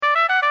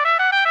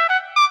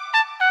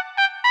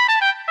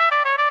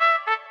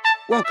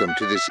Welcome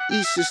to this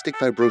E-Cystic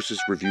Fibrosis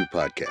Review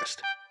podcast.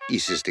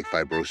 E-Cystic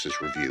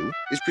Fibrosis Review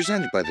is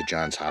presented by the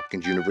Johns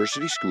Hopkins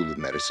University School of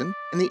Medicine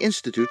and the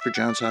Institute for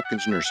Johns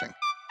Hopkins Nursing.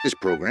 This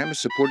program is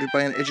supported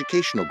by an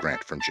educational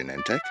grant from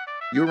Genentech,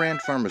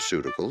 Uran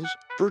Pharmaceuticals,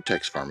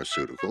 Vertex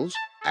Pharmaceuticals,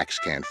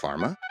 Axcan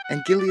Pharma,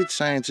 and Gilead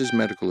Sciences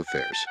Medical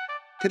Affairs.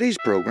 Today's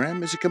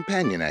program is a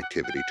companion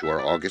activity to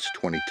our August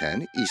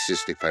 2010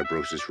 E-Cystic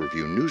Fibrosis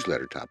Review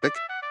newsletter topic,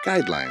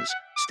 Guidelines,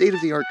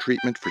 State-of-the-Art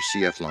Treatment for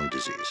CF Lung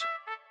Disease.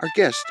 Our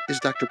guest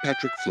is Dr.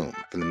 Patrick Flume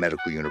from the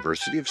Medical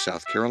University of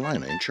South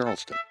Carolina in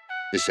Charleston.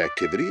 This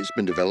activity has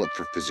been developed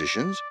for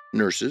physicians,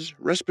 nurses,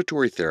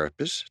 respiratory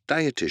therapists,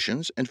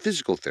 dietitians, and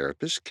physical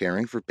therapists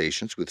caring for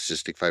patients with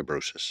cystic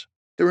fibrosis.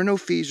 There are no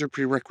fees or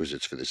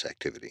prerequisites for this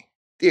activity.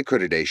 The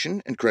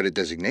accreditation and credit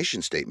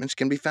designation statements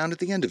can be found at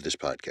the end of this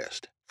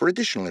podcast. For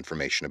additional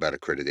information about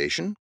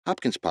accreditation,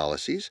 Hopkins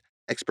policies,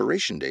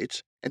 expiration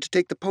dates, and to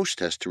take the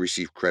post-test to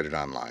receive credit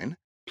online,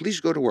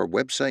 please go to our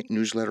website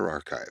newsletter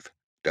archive,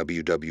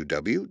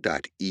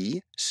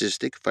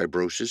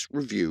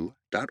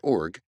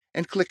 www.ecysticfibrosisreview.org,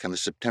 and click on the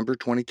September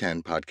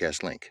 2010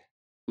 podcast link.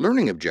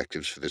 Learning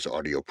objectives for this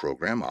audio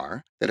program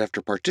are that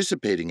after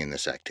participating in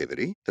this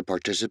activity, the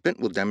participant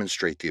will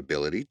demonstrate the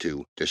ability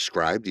to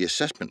describe the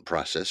assessment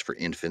process for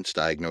infants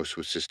diagnosed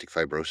with cystic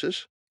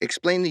fibrosis,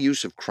 explain the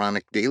use of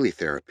chronic daily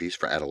therapies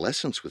for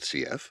adolescents with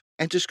CF,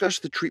 and discuss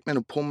the treatment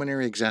of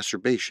pulmonary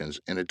exacerbations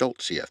in adult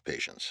CF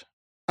patients.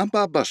 I'm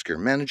Bob Busker,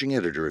 Managing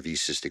Editor of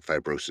E-Cystic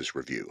Fibrosis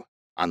Review.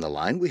 On the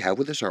line, we have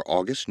with us our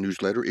August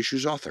newsletter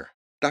issue's author.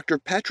 Dr.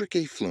 Patrick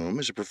A. Flume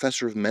is a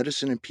professor of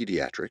medicine and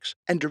pediatrics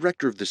and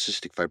director of the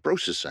Cystic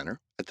Fibrosis Center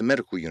at the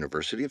Medical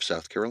University of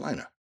South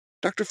Carolina.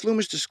 Dr. Flume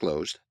has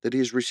disclosed that he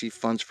has received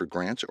funds for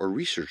grants or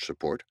research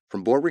support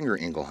from Boehringer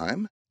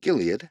Ingelheim,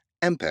 Gilead,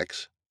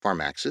 MPEX,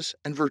 Pharmaxis,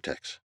 and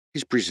Vertex.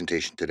 His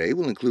presentation today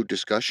will include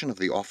discussion of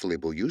the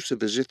off-label use of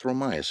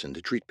azithromycin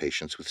to treat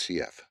patients with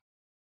CF.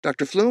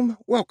 Dr. Flume,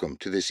 welcome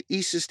to this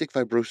E-Cystic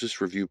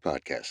Fibrosis Review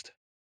podcast.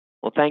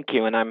 Well, thank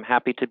you, and I'm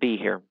happy to be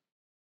here.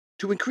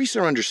 To increase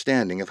our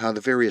understanding of how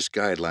the various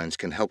guidelines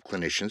can help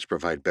clinicians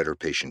provide better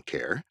patient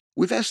care,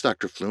 we've asked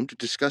Dr. Flume to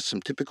discuss some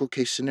typical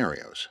case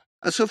scenarios.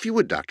 So if you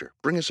would, Doctor,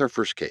 bring us our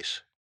first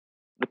case.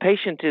 The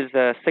patient is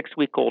a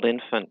 6-week-old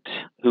infant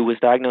who was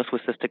diagnosed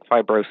with cystic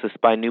fibrosis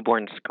by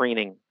newborn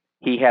screening.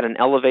 He had an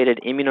elevated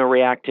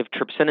immunoreactive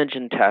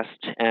trypsinogen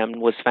test and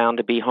was found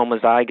to be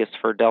homozygous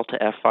for delta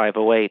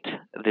F508,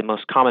 the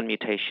most common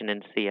mutation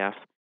in CF.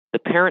 The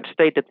parents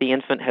state that the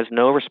infant has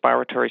no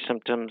respiratory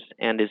symptoms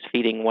and is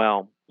feeding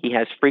well. He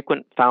has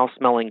frequent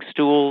foul-smelling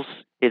stools.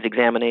 His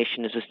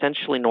examination is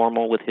essentially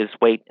normal with his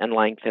weight and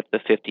length at the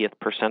 50th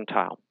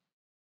percentile.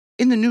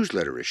 In the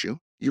newsletter issue,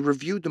 you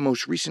reviewed the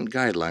most recent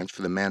guidelines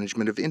for the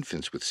management of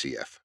infants with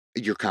CF.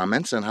 Your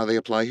comments on how they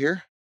apply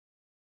here?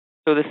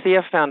 So the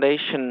CF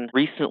Foundation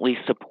recently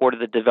supported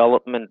the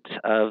development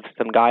of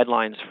some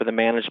guidelines for the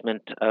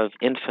management of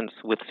infants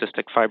with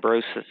cystic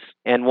fibrosis.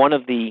 And one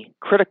of the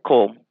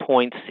critical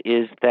points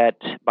is that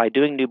by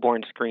doing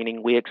newborn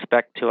screening, we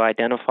expect to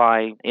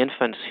identify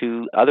infants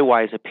who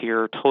otherwise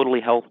appear totally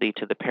healthy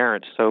to the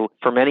parents. So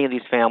for many of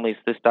these families,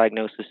 this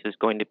diagnosis is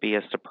going to be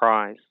a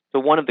surprise. So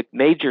one of the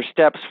major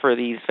steps for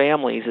these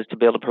families is to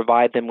be able to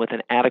provide them with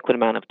an adequate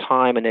amount of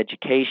time and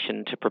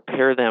education to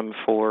prepare them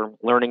for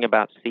learning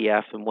about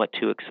CF and what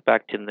to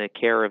expect in the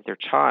care of their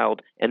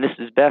child. And this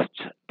is best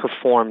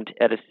performed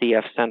at a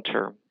CF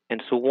center.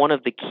 And so one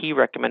of the key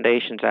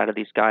recommendations out of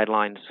these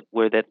guidelines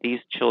were that these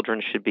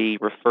children should be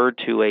referred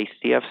to a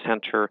CF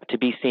center to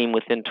be seen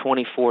within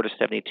 24 to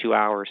 72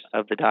 hours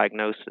of the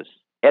diagnosis.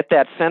 At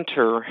that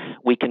center,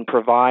 we can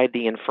provide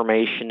the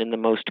information in the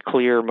most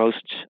clear,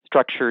 most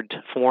structured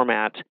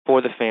format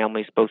for the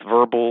families, both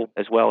verbal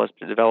as well as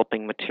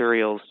developing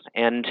materials,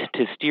 and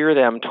to steer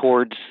them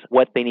towards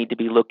what they need to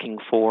be looking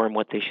for and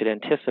what they should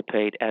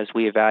anticipate as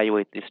we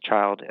evaluate this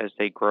child as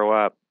they grow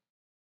up.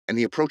 And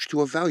the approach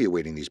to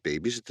evaluating these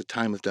babies at the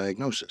time of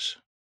diagnosis.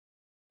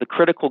 The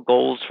critical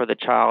goals for the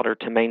child are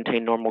to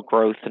maintain normal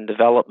growth and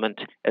development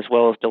as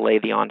well as delay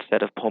the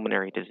onset of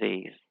pulmonary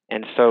disease.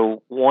 And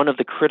so one of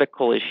the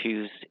critical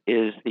issues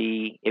is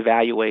the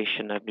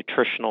evaluation of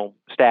nutritional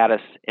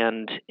status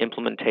and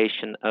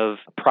implementation of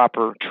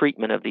proper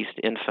treatment of these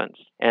infants.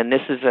 And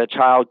this is a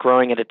child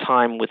growing at a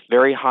time with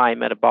very high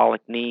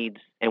metabolic needs.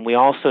 And we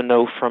also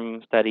know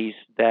from studies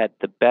that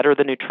the better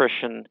the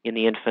nutrition in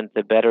the infant,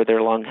 the better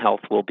their lung health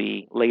will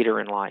be later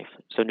in life.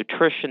 So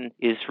nutrition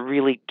is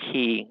really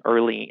key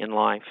early in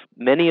life.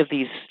 Many of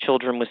these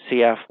children with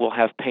CF will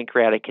have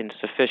pancreatic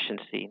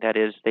insufficiency. That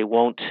is, they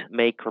won't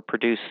make or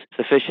produce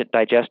sufficient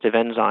digestive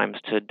enzymes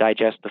to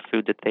digest the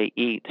food that they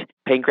eat.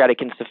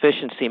 pancreatic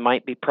insufficiency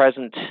might be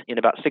present in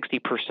about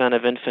 60%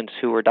 of infants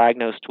who are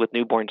diagnosed with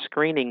newborn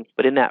screening,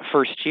 but in that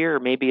first year,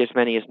 maybe as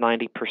many as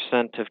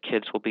 90% of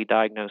kids will be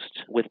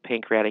diagnosed with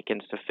pancreatic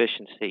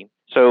insufficiency.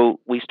 So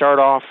we start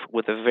off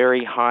with a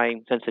very high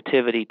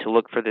sensitivity to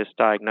look for this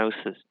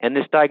diagnosis. And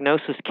this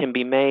diagnosis can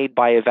be made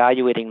by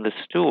evaluating the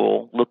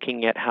stool,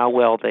 looking at how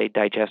well they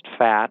digest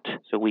fat.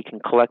 So we can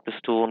collect the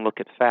stool and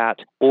look at fat.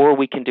 Or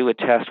we can do a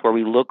test where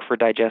we look for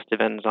digestive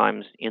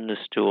enzymes in the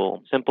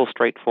stool. Simple,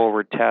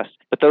 straightforward test.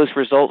 But those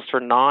results are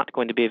not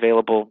going to be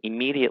available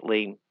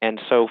immediately. And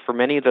so for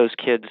many of those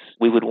kids,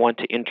 we would want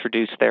to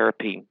introduce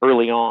therapy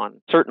early on.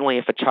 Certainly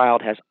if a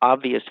child has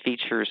obvious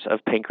features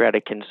of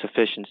pancreatic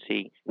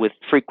insufficiency with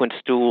frequent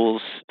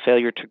stools,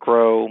 failure to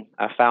grow,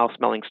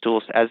 foul-smelling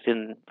stools, as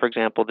in, for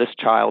example, this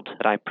child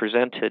that I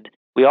presented.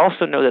 We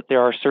also know that there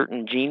are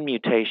certain gene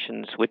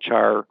mutations which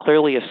are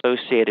clearly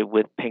associated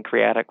with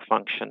pancreatic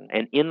function.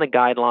 And in the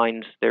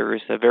guidelines, there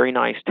is a very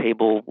nice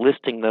table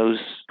listing those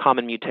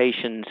common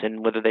mutations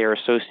and whether they are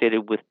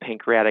associated with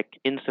pancreatic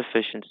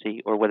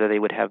insufficiency or whether they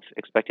would have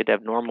expected to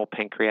have normal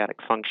pancreatic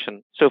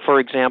function. So, for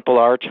example,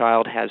 our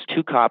child has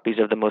 2 copies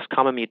of the most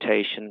common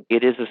mutation.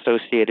 It is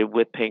associated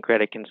with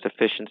pancreatic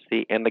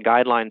insufficiency, and the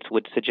guidelines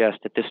would suggest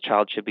that this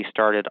child should be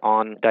started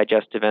on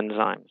digestive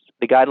enzymes.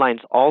 The guidelines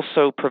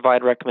also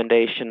provide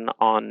recommendation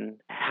on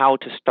how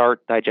to start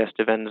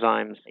digestive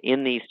enzymes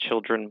in these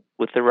children,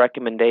 with the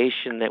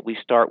recommendation that we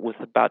start with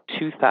about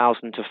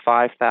 2,000 to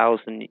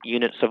 5,000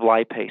 units of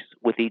lipase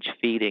with each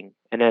feeding.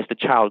 And as the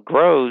child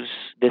grows,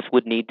 this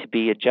would need to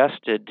be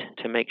adjusted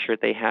to make sure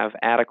they have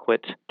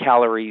adequate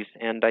calories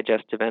and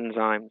digestive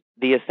enzymes.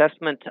 The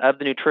assessment of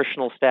the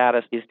nutritional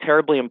status is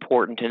terribly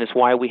important and is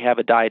why we have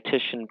a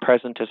dietitian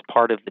present as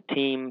part of the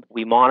team.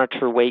 We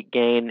monitor weight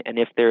gain, and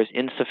if there's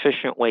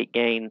insufficient weight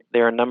gain,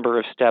 there are a number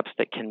of steps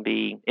that can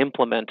be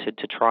implemented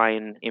to try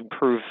and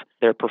improve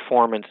their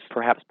performance,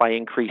 perhaps by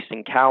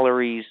increasing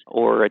calories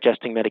or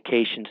adjusting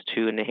medications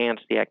to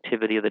enhance the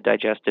activity of the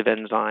digestive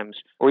enzymes,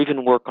 or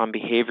even work on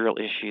behavioral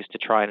issues to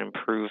try and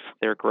improve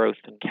their growth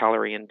and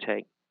calorie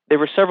intake. There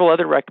were several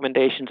other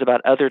recommendations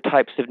about other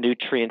types of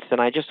nutrients,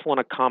 and I just want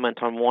to comment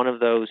on one of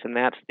those, and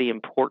that's the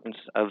importance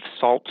of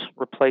salt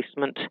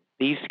replacement.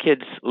 These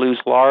kids lose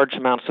large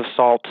amounts of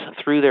salt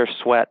through their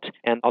sweat,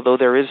 and although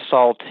there is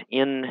salt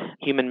in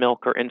human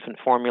milk or infant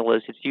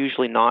formulas, it's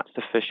usually not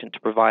sufficient to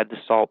provide the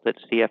salt that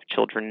CF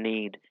children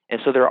need. And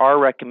so there are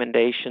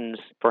recommendations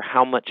for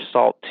how much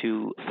salt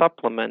to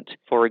supplement.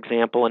 For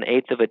example,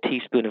 1/8 of a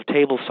teaspoon of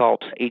table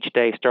salt each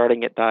day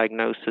starting at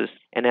diagnosis.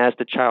 And as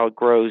the child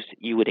grows,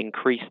 you would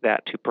increase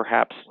that to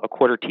perhaps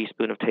 1/4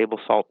 teaspoon of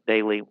table salt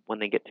daily when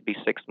they get to be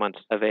 6 months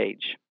of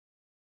age.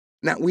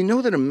 Now, we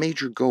know that a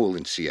major goal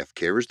in CF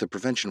care is the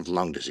prevention of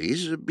lung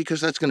disease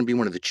because that's going to be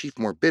one of the chief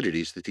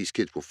morbidities that these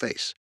kids will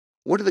face.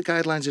 What do the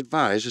guidelines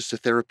advise as to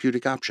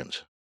therapeutic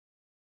options?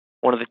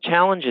 One of the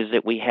challenges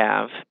that we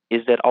have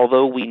is that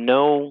although we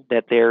know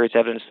that there is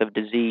evidence of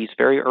disease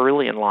very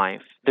early in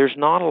life, there's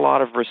not a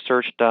lot of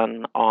research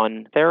done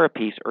on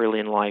therapies early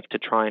in life to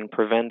try and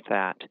prevent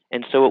that.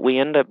 And so what we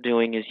end up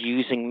doing is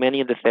using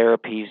many of the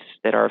therapies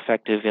that are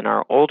effective in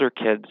our older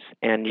kids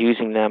and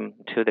using them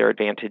to their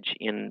advantage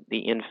in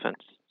the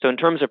infants. So in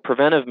terms of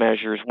preventive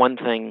measures, one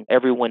thing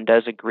everyone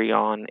does agree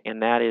on,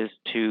 and that is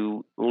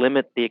to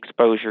limit the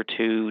exposure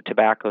to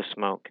tobacco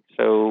smoke.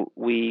 So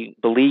we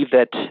believe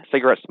that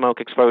cigarette smoke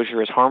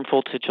exposure is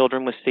harmful to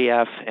children with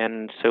CF,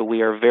 and so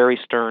we are very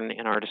stern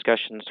in our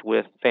discussions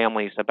with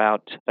families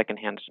about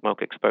secondhand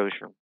smoke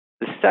exposure.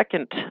 The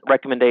second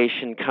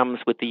recommendation comes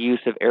with the use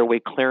of airway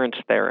clearance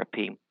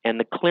therapy. And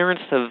the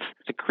clearance of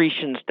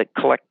secretions that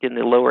collect in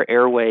the lower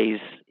airways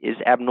is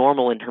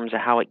abnormal in terms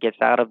of how it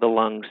gets out of the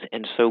lungs.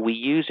 And so we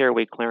use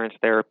airway clearance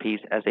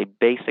therapies as a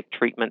basic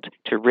treatment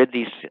to rid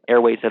these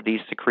airways of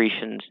these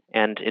secretions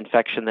and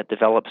infection that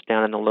develops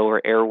down in the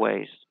lower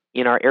airways.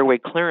 In our airway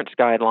clearance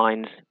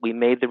guidelines, we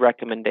made the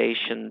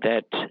recommendation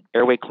that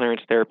airway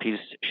clearance therapies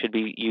should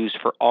be used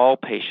for all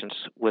patients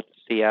with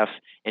CF.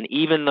 And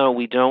even though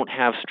we don't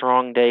have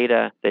strong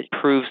data that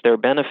proves their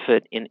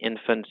benefit in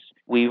infants,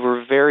 we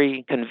were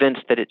very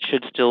convinced that it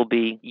should still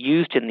be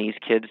used in these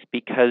kids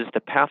because the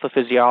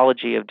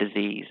pathophysiology of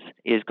disease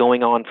is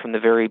going on from the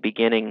very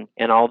beginning.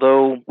 And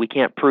although we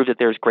can't prove that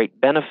there's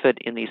great benefit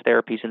in these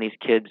therapies in these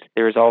kids,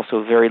 there is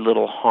also very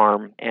little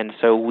harm. And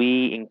so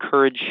we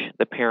encourage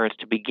the parents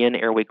to begin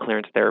airway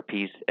clearance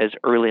therapies as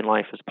early in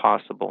life as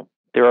possible.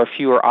 There are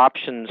fewer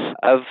options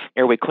of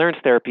airway clearance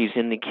therapies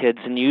in the kids,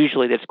 and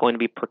usually that's going to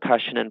be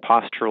percussion and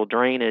postural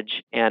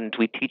drainage, and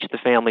we teach the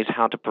families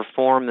how to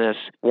perform this.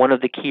 One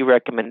of the key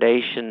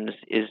recommendations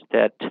is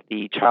that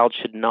the child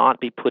should not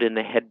be put in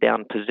the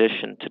head-down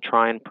position to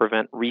try and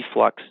prevent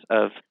reflux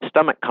of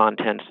stomach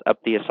contents up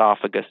the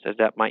esophagus, as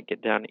that might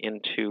get down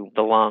into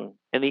the lung.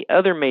 And the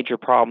other major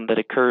problem that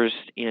occurs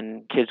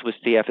in kids with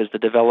CF is the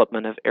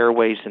development of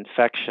airways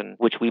infection,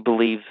 which we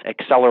believe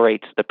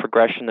accelerates the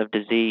progression of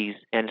disease.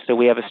 And so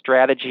we have a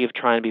strategy of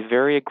trying to be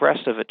very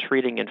aggressive at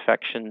treating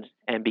infections.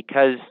 And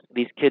because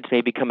these kids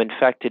may become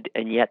infected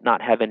and yet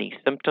not have any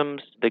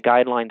symptoms, the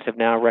guidelines have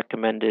now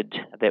recommended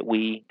that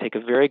we take a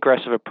very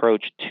aggressive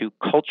approach to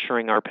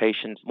culturing our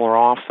patients more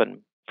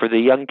often. For the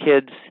young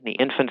kids, the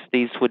infants,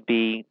 these would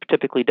be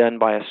typically done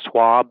by a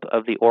swab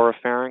of the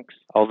oropharynx,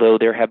 although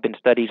there have been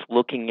studies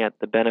looking at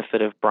the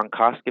benefit of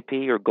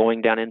bronchoscopy or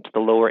going down into the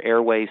lower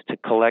airways to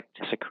collect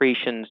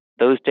secretions.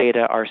 Those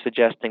data are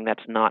suggesting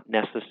that's not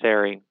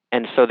necessary.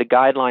 And so the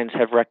guidelines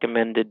have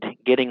recommended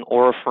getting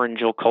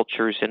oropharyngeal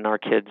cultures in our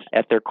kids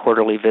at their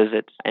quarterly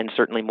visits, and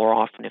certainly more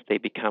often if they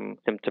become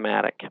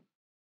symptomatic.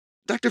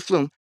 Dr.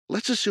 Flume,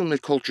 let's assume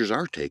that cultures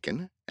are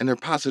taken and they're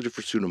positive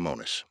for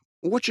Pseudomonas.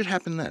 What should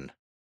happen then?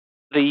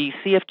 The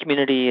CF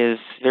community is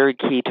very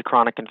key to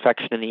chronic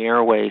infection in the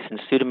airways, and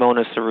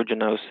Pseudomonas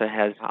aeruginosa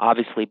has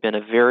obviously been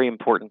a very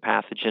important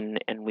pathogen,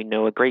 and we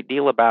know a great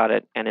deal about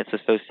it and its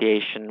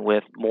association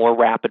with more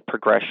rapid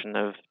progression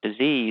of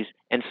disease.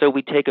 And so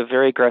we take a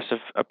very aggressive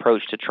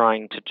approach to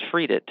trying to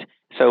treat it.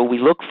 So we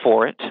look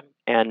for it,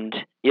 and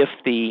if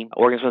the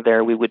organism is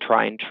there, we would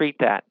try and treat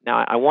that.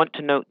 Now, I want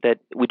to note that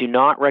we do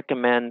not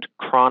recommend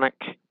chronic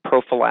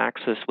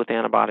prophylaxis with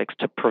antibiotics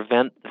to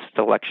prevent the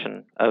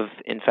selection of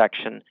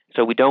infection.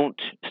 So we don't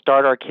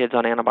start our kids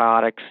on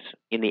antibiotics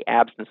in the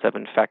absence of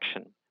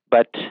infection.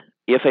 But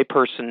if a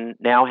person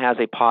now has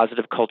a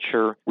positive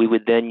culture, we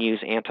would then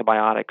use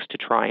antibiotics to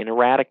try and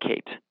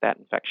eradicate that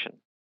infection.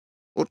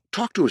 Well,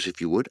 talk to us, if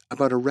you would,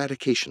 about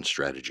eradication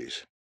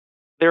strategies.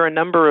 There are a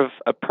number of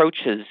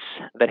approaches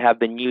that have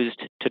been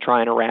used to try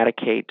and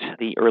eradicate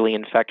the early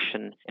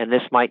infection, and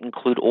this might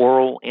include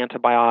oral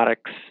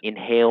antibiotics,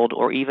 inhaled,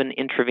 or even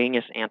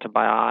intravenous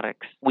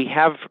antibiotics. We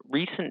have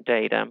recent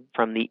data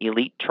from the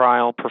ELITE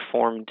trial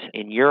performed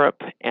in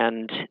Europe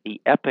and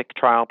the EPIC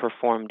trial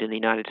performed in the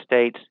United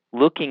States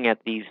looking at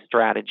these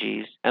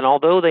strategies, and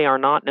although they are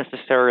not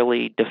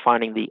necessarily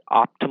defining the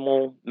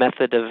optimal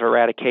method of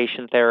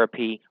eradication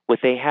therapy, what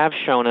they have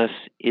shown us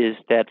is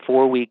that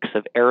 4 weeks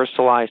of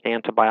aerosolized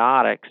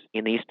antibiotics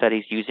in these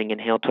studies using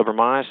inhaled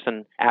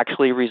tobramycin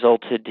actually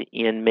resulted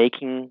in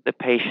making the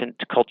patient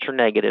culture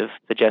negative,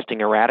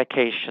 suggesting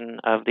eradication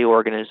of the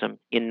organism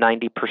in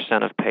 90%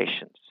 of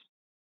patients.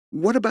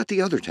 What about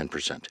the other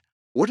 10%?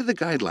 What do the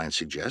guidelines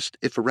suggest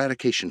if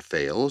eradication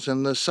fails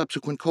and the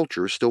subsequent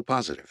culture is still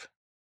positive?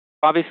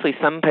 Obviously,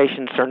 some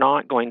patients are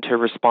not going to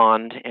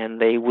respond, and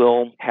they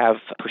will have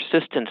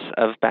persistence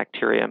of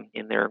bacteria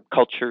in their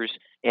cultures.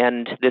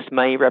 And this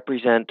may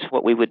represent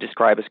what we would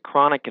describe as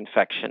chronic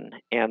infection,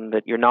 and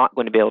that you're not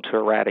going to be able to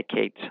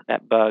eradicate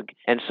that bug.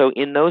 And so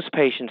in those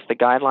patients, the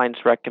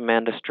guidelines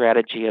recommend a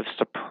strategy of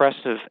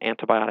suppressive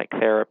antibiotic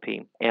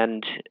therapy.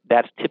 And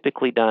that's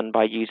typically done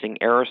by using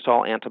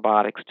aerosol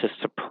antibiotics to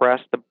suppress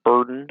the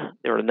burden.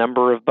 There are a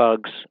number of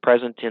bugs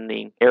present in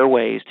the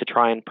airways to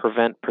try and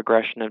prevent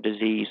progression of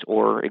disease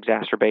or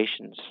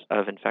exacerbations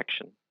of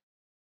infection.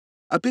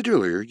 A bit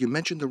earlier, you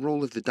mentioned the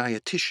role of the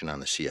dietitian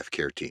on the CF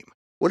care team.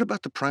 What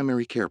about the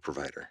primary care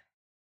provider?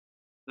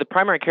 The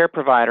primary care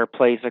provider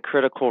plays a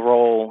critical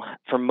role.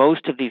 For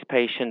most of these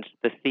patients,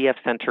 the CF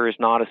center is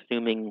not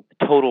assuming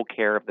total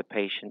care of the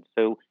patient.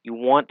 So you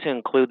want to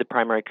include the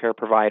primary care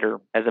provider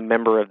as a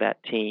member of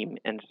that team.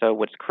 And so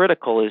what's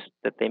critical is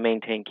that they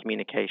maintain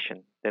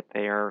communication, that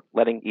they are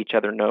letting each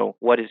other know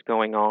what is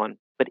going on.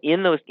 But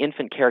in those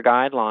infant care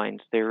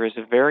guidelines, there is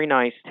a very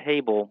nice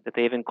table that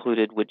they've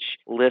included which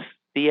lists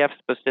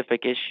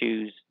CF-specific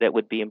issues that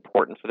would be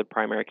important for the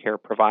primary care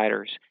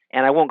providers.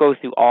 And I won't go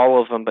through all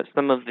of them, but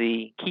some of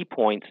the key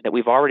points that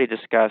we've already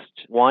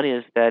discussed. One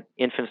is that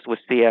infants with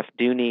CF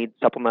do need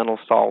supplemental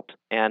salt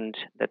and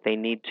that they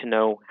need to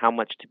know how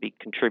much to be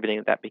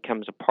contributing. That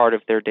becomes a part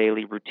of their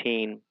daily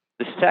routine.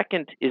 The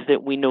second is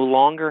that we no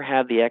longer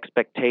have the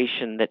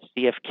expectation that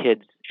CF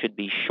kids should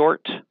be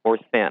short or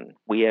thin.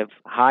 We have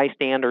high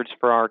standards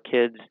for our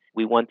kids.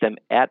 We want them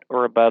at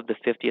or above the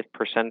 50th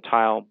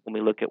percentile when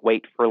we look at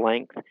weight for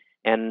length.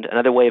 And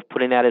another way of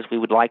putting that is we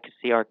would like to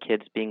see our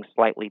kids being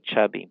slightly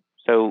chubby.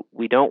 So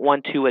we don't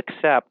want to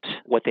accept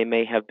what they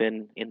may have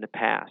been in the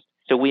past.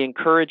 So we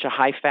encourage a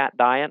high-fat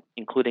diet,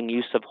 including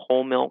use of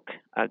whole milk,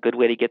 a good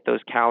way to get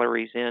those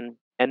calories in.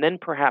 And then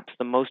perhaps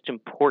the most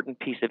important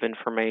piece of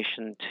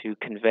information to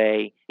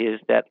convey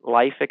is that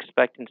life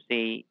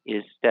expectancy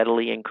is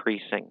steadily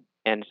increasing.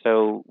 And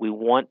so we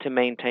want to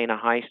maintain a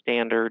high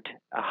standard,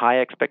 high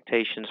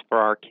expectations for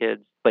our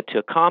kids. But to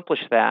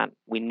accomplish that,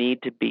 we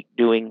need to be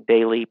doing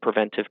daily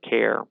preventive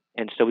care.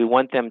 And so we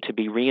want them to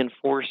be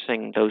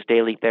reinforcing those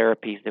daily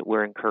therapies that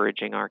we're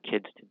encouraging our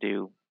kids to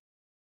do.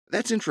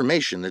 That's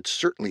information that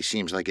certainly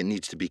seems like it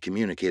needs to be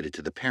communicated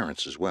to the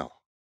parents as well.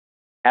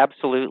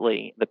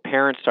 Absolutely. The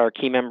parents are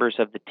key members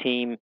of the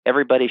team.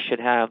 Everybody should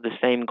have the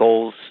same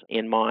goals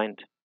in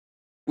mind.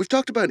 We've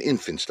talked about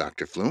infants,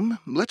 Dr. Flume.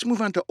 Let's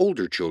move on to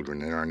older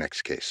children in our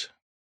next case.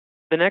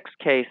 The next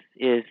case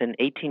is an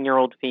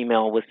 18-year-old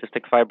female with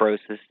cystic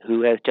fibrosis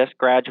who has just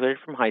graduated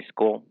from high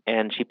school,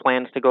 and she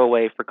plans to go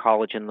away for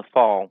college in the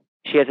fall.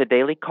 She has a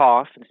daily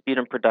cough and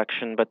sputum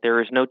production, but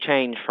there is no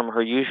change from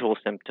her usual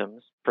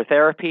symptoms. For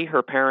therapy,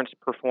 her parents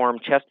perform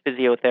chest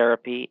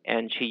physiotherapy,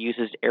 and she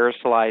uses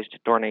aerosolized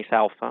Dornase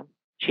alpha.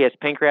 She has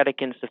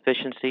pancreatic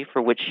insufficiency,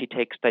 for which she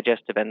takes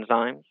digestive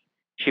enzymes.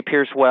 She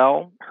appears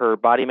well. Her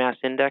body mass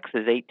index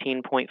is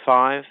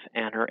 18.5,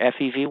 and her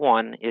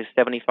FEV1 is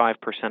 75%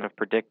 of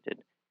predicted.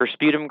 Her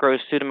sputum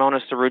grows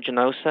Pseudomonas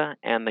aeruginosa,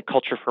 and the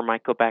culture for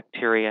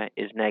mycobacteria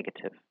is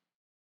negative.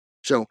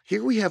 So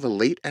here we have a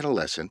late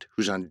adolescent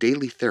who's on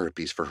daily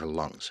therapies for her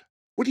lungs.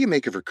 What do you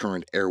make of her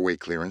current airway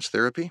clearance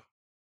therapy?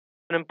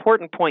 An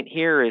important point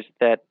here is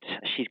that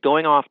she's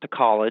going off to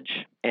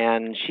college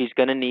and she's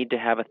going to need to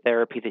have a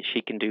therapy that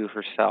she can do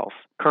herself.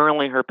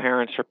 Currently, her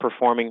parents are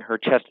performing her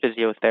chest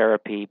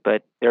physiotherapy,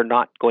 but they're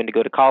not going to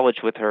go to college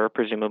with her,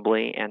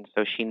 presumably, and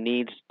so she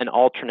needs an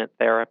alternate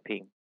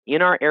therapy.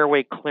 In our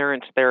airway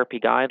clearance therapy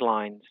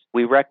guidelines,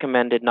 we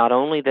recommended not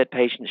only that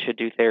patients should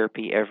do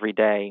therapy every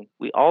day,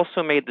 we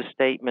also made the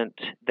statement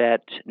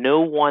that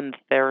no one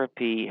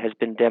therapy has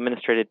been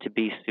demonstrated to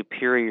be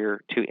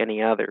superior to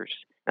any others.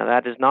 Now,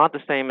 that is not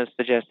the same as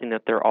suggesting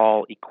that they're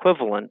all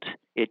equivalent.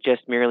 It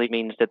just merely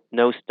means that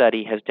no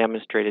study has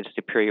demonstrated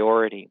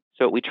superiority.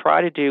 So what we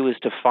try to do is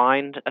to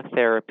find a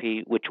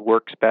therapy which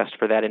works best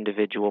for that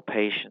individual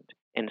patient.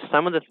 And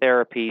some of the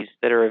therapies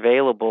that are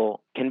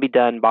available can be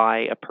done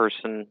by a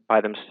person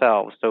by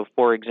themselves. So,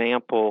 for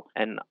example,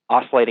 an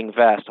oscillating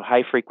vest, a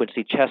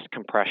high-frequency chest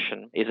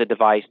compression, is a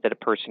device that a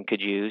person could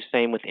use.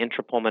 Same with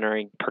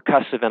intrapulmonary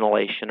percussive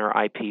ventilation, or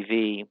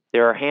IPV.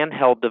 There are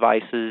handheld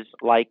devices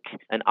like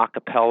an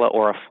acapella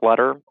or a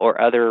flutter, or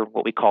other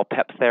what we call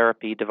PEP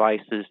therapy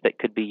devices that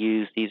could be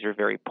used. These are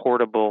very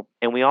portable.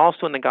 And we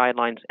also in the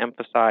guidelines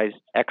emphasize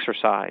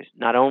exercise,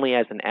 not only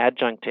as an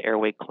adjunct to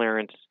airway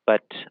clearance,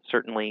 but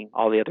certainly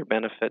all the other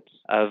benefits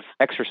of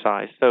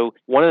exercise. So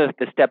one of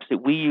the steps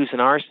that we use in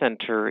our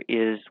center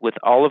is with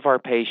all of our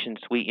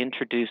patients, we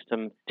introduce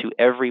them to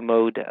every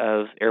mode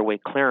of airway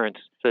clearance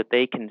so that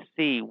they can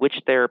see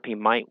which therapy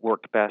might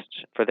work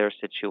best for their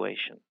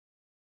situation.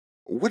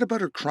 What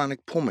about her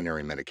chronic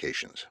pulmonary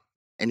medications?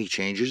 Any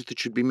changes that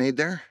should be made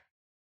there?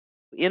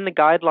 In the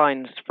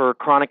guidelines for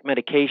chronic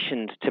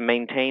medications to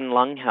maintain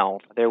lung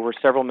health, there were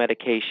several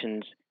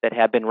medications that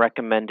have been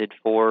recommended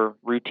for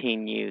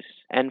routine use.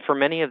 And for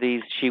many of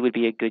these, she would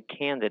be a good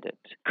candidate.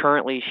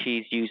 Currently,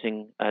 she's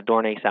using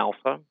Dornase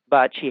alpha,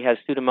 but she has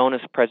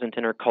Pseudomonas present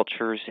in her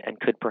cultures and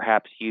could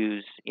perhaps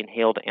use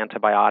inhaled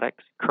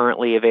antibiotics.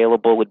 Currently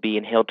available would be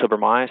inhaled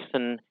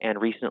tobramycin,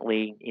 and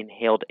recently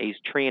inhaled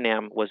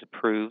aztreonam was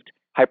approved.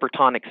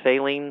 Hypertonic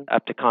saline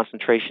up to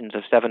concentrations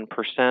of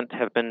 7%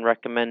 have been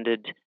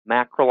recommended.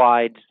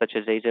 Macrolides such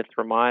as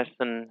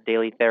azithromycin,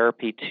 daily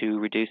therapy to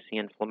reduce the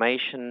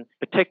inflammation,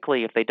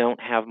 particularly if they don't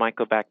have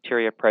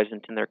mycobacteria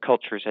present in their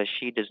cultures, as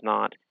she does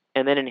not.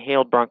 And then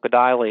inhaled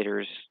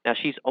bronchodilators. Now,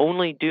 she's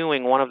only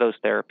doing one of those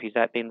therapies,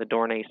 that being the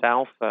Dornase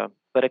alpha.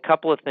 But a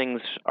couple of things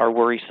are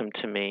worrisome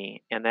to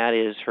me, and that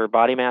is her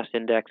body mass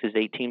index is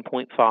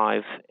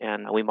 18.5,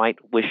 and we might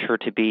wish her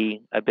to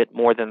be a bit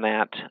more than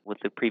that, with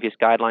the previous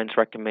guidelines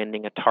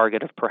recommending a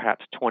target of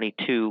perhaps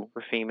 22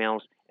 for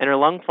females. And her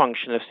lung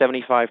function of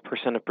 75%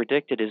 of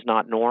predicted is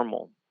not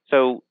normal.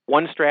 So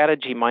one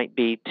strategy might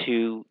be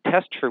to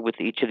test her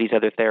with each of these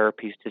other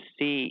therapies to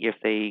see if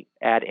they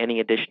add any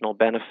additional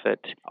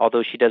benefit.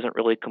 Although she doesn't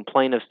really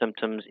complain of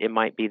symptoms, it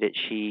might be that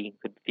she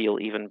could feel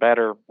even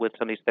better with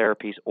some of these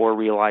therapies or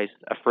realize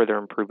a further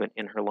improvement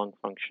in her lung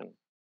function.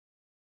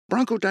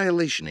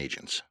 Bronchodilation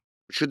agents.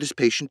 Should this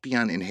patient be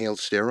on inhaled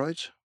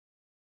steroids?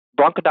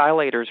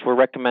 Bronchodilators were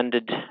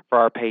recommended for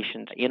our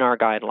patients in our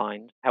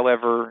guidelines.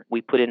 However, we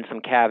put in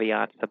some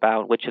caveats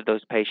about which of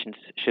those patients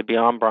should be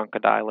on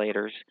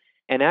bronchodilators.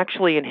 And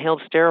actually,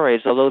 inhaled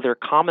steroids, although they're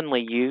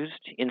commonly used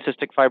in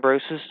cystic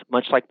fibrosis,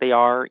 much like they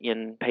are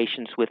in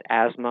patients with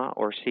asthma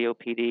or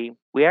COPD,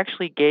 we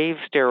actually gave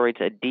steroids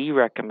a D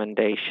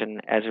recommendation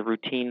as a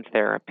routine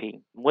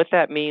therapy. What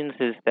that means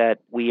is that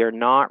we are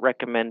not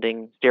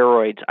recommending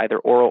steroids, either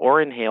oral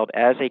or inhaled,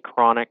 as a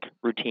chronic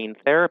routine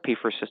therapy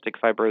for cystic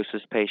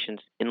fibrosis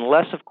patients,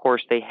 unless, of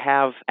course, they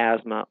have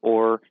asthma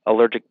or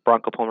allergic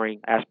bronchopulmonary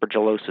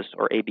aspergillosis,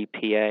 or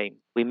ABPA.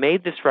 We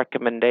made this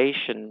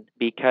recommendation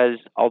because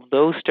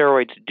although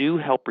steroids do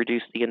help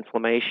reduce the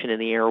inflammation in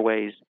the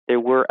airways, there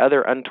were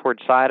other untoward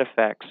side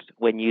effects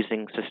when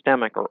using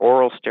systemic or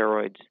oral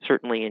steroids,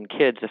 certainly in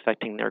kids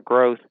affecting their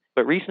growth.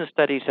 But recent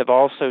studies have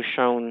also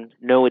shown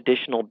no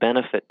additional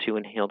benefit to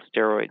inhaled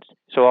steroids.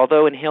 So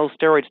although inhaled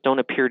steroids don't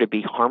appear to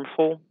be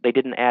harmful, they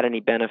didn't add any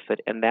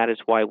benefit, and that is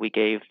why we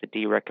gave the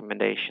D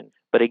recommendation.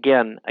 But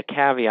again, a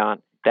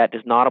caveat, that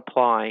does not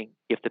apply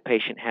if the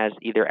patient has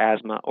either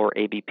asthma or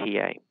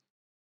ABPA.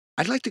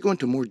 I'd like to go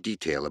into more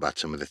detail about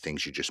some of the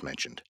things you just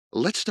mentioned.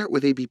 Let's start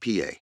with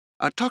ABPA.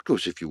 Talk to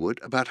us, if you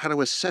would, about how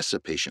to assess a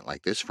patient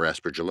like this for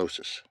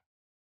aspergillosis.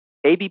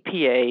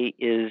 ABPA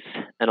is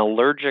an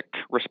allergic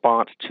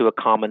response to a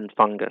common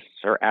fungus,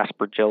 or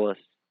aspergillus.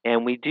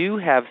 And we do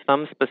have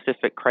some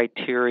specific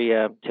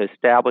criteria to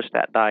establish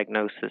that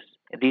diagnosis.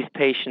 These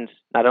patients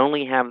not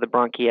only have the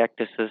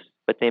bronchiectasis,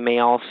 but they may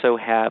also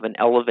have an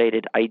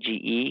elevated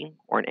IgE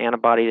or an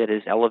antibody that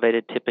is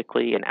elevated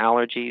typically in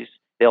allergies.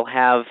 They'll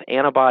have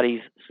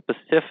antibodies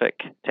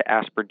specific to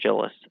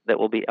Aspergillus that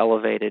will be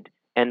elevated.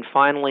 And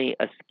finally,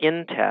 a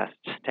skin test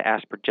to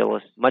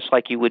Aspergillus, much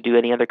like you would do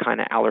any other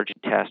kind of allergy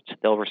test,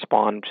 they'll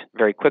respond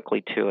very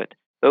quickly to it.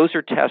 Those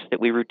are tests that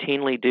we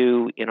routinely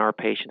do in our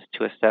patients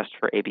to assess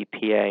for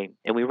ABPA.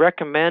 And we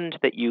recommend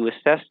that you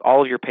assess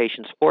all of your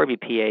patients for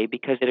ABPA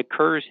because it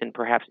occurs in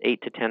perhaps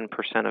 8 to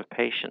 10% of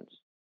patients.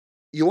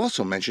 You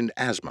also mentioned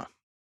asthma.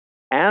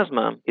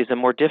 Asthma is a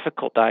more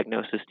difficult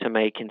diagnosis to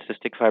make in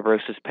cystic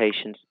fibrosis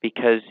patients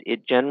because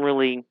it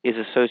generally is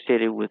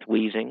associated with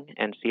wheezing,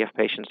 and CF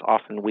patients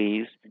often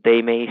wheeze.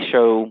 They may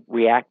show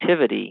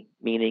reactivity,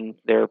 meaning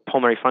their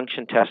pulmonary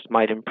function test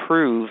might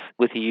improve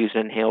with the use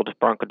of inhaled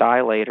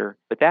bronchodilator,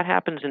 but that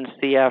happens in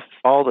CF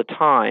all the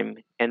time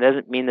and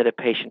doesn't mean that a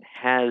patient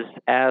has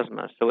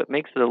asthma. So it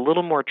makes it a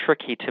little more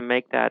tricky to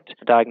make that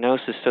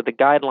diagnosis. So the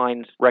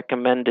guidelines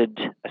recommended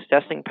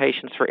assessing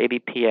patients for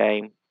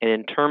ABPA, and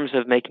in terms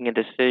of making a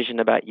decision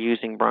about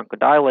using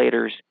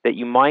bronchodilators, that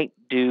you might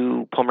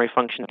do pulmonary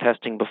function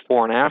testing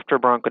before and after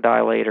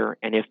bronchodilator,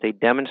 and if they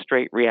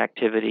demonstrate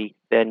reactivity,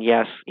 then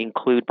yes,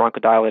 include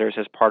bronchodilators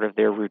as part of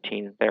their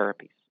routine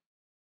therapies.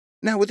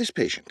 Now, with this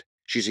patient,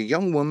 she's a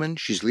young woman,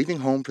 she's leaving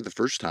home for the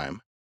first time.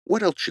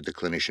 What else should the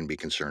clinician be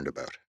concerned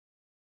about?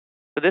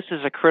 So this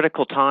is a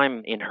critical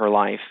time in her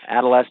life.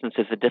 Adolescence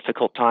is a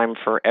difficult time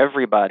for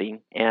everybody,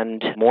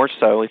 and more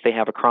so if they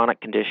have a chronic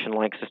condition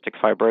like cystic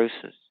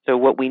fibrosis. So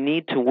what we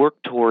need to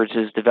work towards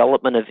is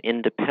development of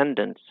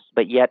independence,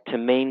 but yet to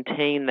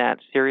maintain that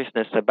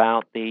seriousness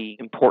about the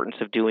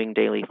importance of doing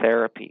daily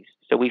therapies.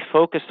 So we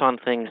focus on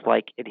things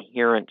like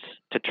adherence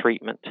to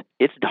treatment.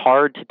 It's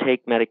hard to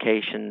take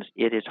medications.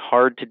 It is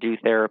hard to do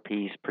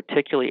therapies,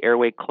 particularly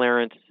airway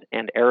clearance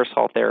and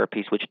aerosol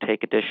therapies, which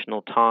take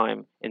additional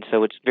time. And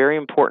so it's very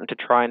important to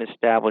try and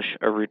establish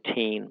a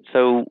routine.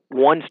 So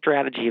one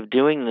strategy of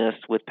doing this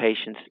with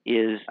patients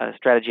is a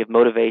strategy of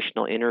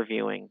motivational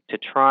interviewing to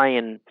try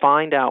and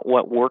find out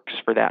what works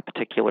for that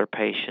particular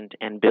patient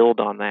and build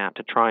on that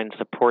to try and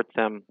support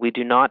them. We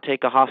do not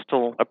take a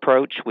hostile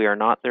approach. We are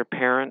not their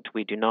parent.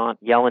 We do not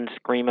yell and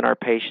scream at our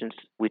patients.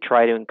 We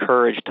try to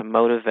encourage, to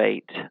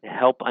motivate, to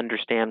help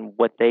understand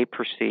what they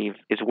perceive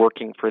is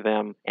working for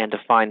them and to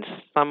find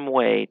some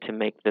way to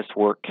make this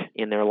work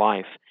in their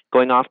life.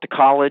 Going off to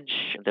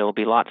college, there will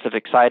be lots of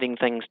exciting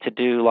things to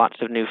do,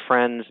 lots of new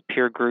friends,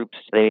 peer groups.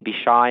 They may be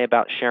shy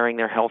about sharing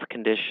their health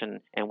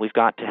condition, and we've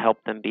got to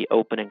help them be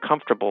open and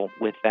comfortable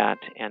with that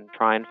and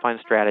try and find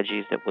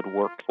strategies that would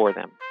work for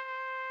them.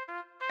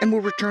 And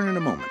we'll return in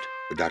a moment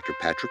with Dr.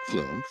 Patrick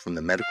Flume from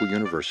the Medical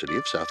University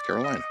of South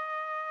Carolina.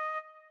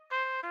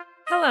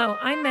 Hello,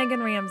 I'm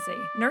Megan Ramsey,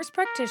 nurse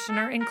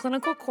practitioner and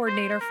clinical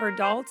coordinator for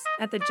adults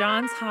at the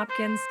Johns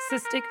Hopkins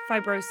Cystic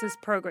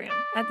Fibrosis Program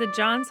at the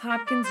Johns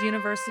Hopkins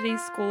University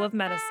School of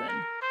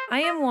Medicine. I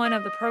am one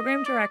of the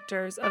program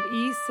directors of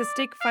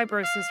eCystic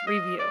Fibrosis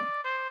Review.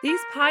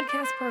 These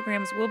podcast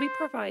programs will be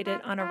provided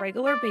on a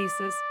regular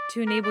basis to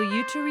enable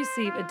you to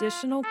receive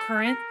additional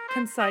current,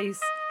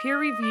 concise,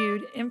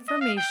 peer-reviewed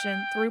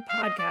information through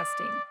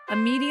podcasting, a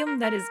medium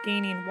that is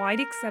gaining wide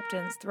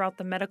acceptance throughout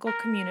the medical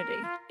community.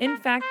 In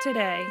fact,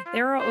 today,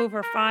 there are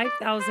over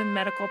 5,000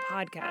 medical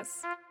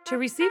podcasts. To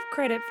receive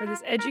credit for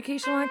this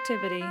educational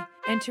activity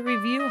and to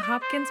review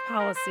Hopkins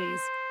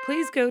policies,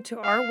 please go to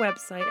our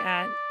website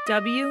at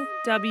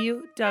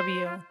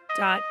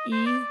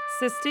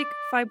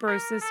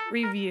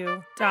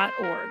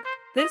www.ecysticfibrosisreview.org.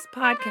 This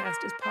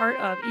podcast is part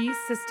of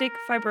eCystic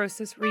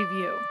Fibrosis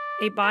Review,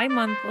 a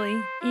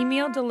bi-monthly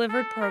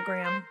email-delivered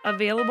program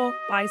available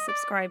by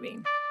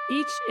subscribing.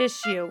 Each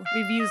issue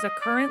reviews a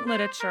current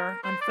literature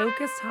on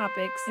focused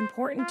topics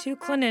important to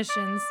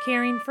clinicians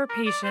caring for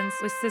patients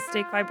with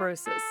cystic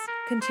fibrosis.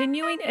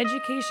 Continuing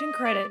education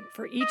credit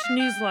for each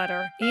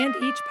newsletter and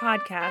each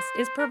podcast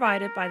is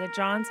provided by the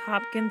Johns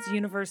Hopkins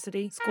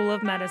University School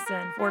of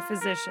Medicine for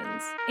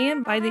physicians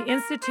and by the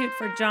Institute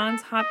for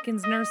Johns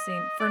Hopkins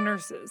Nursing for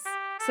nurses.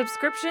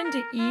 Subscription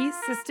to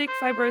eCystic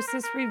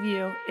Fibrosis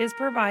Review is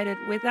provided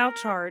without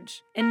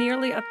charge, and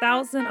nearly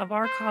 1,000 of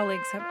our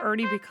colleagues have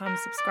already become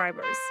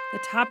subscribers. The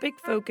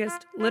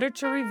topic-focused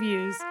literature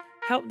reviews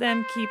help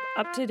them keep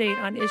up to date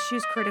on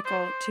issues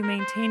critical to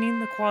maintaining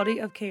the quality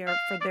of care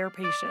for their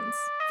patients.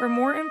 For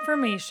more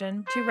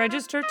information, to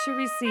register to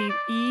receive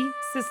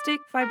eCystic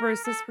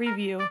Fibrosis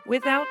Review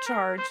without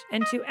charge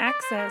and to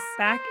access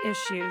back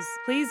issues,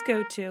 please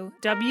go to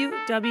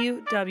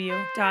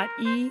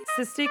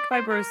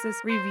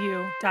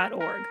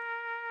www.ecysticfibrosisreview.org.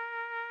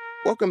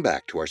 Welcome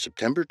back to our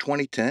September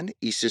 2010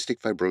 eCystic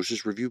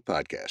Fibrosis Review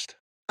podcast.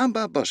 I'm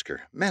Bob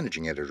Busker,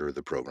 managing editor of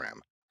the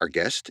program. Our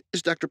guest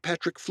is Dr.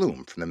 Patrick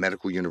Flume from the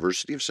Medical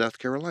University of South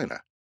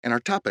Carolina, and our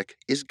topic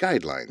is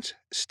Guidelines,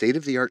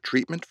 State-of-the-Art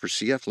Treatment for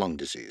CF Lung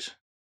Disease.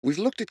 We've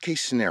looked at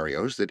case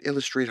scenarios that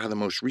illustrate how the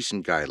most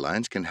recent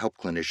guidelines can help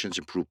clinicians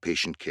improve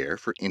patient care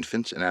for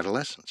infants and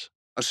adolescents.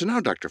 So now,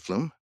 Dr.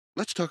 Flume,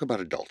 let's talk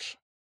about adults.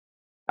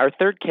 Our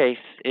third case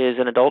is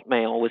an adult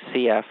male with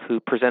CF who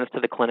presents to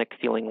the clinic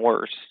feeling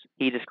worse.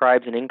 He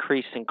describes an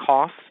increase in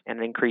cough and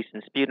an increase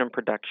in sputum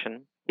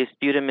production. His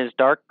sputum is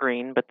dark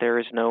green, but there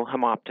is no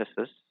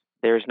hemoptysis.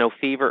 There is no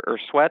fever or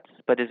sweats,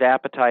 but his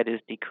appetite is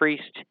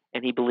decreased,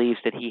 and he believes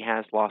that he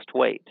has lost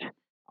weight.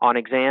 On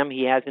exam,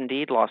 he has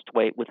indeed lost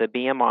weight with a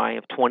BMI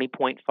of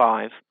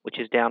 20.5, which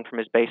is down from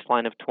his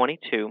baseline of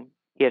 22.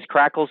 He has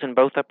crackles in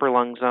both upper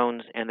lung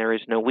zones, and there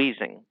is no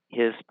wheezing.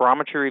 His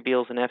spirometry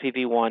reveals an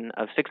FEV1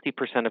 of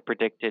 60% of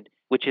predicted,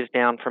 which is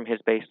down from his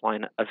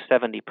baseline of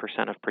 70%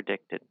 of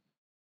predicted.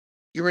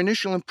 Your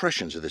initial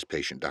impressions of this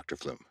patient, Dr.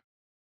 Flume.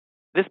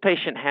 This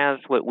patient has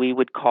what we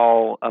would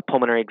call a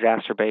pulmonary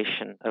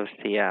exacerbation of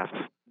CF.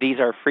 These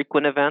are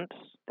frequent events.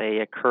 They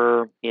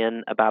occur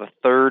in about a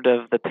third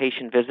of the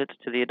patient visits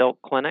to the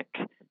adult clinic.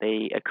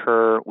 They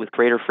occur with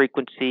greater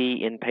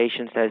frequency in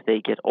patients as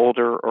they get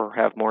older or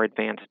have more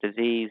advanced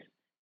disease.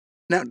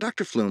 Now,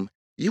 Dr. Flume,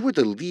 you were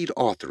the lead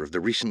author of the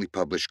recently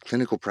published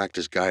Clinical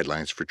Practice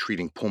Guidelines for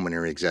Treating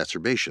Pulmonary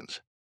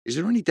Exacerbations. Is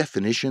there any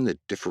definition that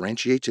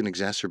differentiates an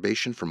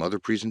exacerbation from other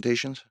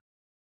presentations?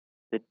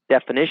 The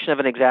definition of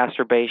an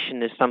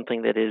exacerbation is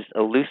something that is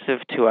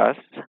elusive to us.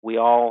 We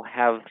all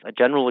have a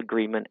general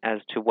agreement as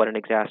to what an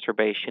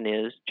exacerbation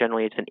is.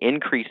 Generally, it's an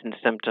increase in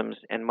symptoms,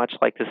 and much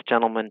like this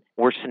gentleman,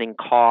 worsening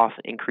cough,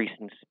 increase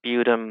in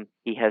sputum.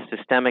 He has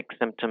systemic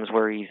symptoms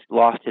where he's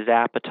lost his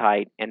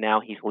appetite, and now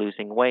he's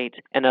losing weight,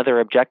 and other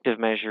objective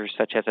measures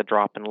such as a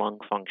drop in lung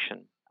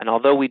function. And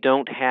although we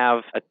don't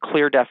have a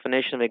clear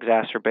definition of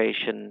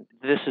exacerbation,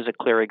 this is a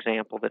clear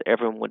example that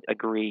everyone would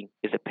agree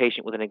is a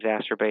patient with an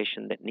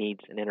exacerbation that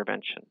needs an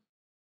intervention.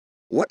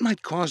 What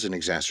might cause an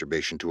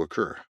exacerbation to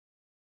occur?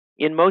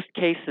 In most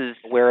cases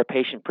where a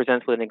patient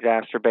presents with an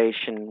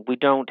exacerbation, we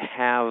don't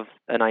have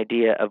an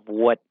idea of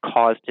what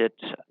caused it,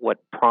 what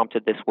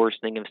prompted this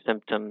worsening of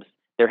symptoms.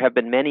 There have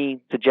been many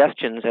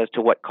suggestions as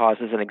to what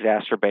causes an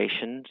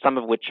exacerbation, some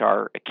of which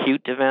are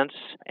acute events,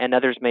 and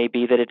others may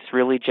be that it's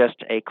really just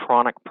a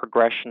chronic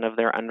progression of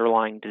their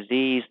underlying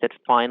disease that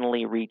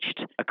finally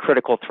reached a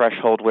critical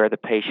threshold where the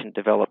patient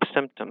develops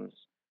symptoms.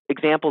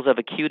 Examples of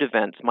acute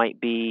events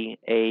might be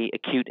an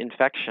acute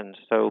infection,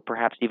 so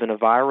perhaps even a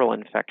viral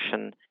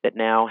infection that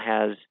now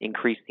has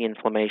increased the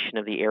inflammation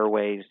of the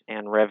airways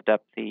and revved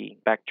up the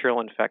bacterial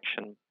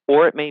infection.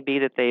 Or it may be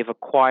that they've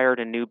acquired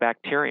a new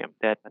bacterium,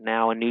 that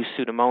now a new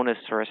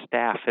Pseudomonas or a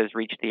staph has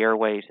reached the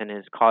airways and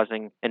is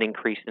causing an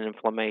increase in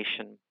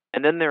inflammation.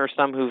 And then there are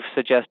some who've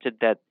suggested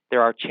that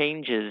there are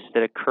changes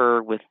that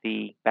occur with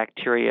the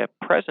bacteria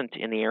present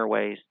in the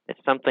airways, that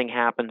something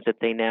happens that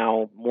they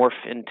now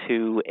morph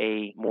into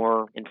a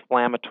more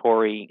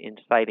inflammatory,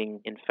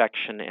 inciting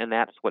infection, and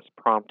that's what's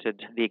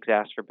prompted the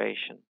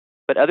exacerbation.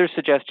 But other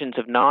suggestions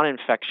of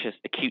non-infectious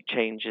acute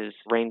changes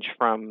range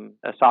from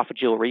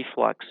esophageal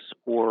reflux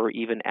or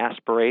even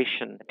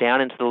aspiration down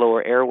into the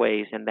lower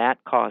airways, and that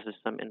causes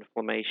some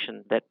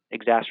inflammation that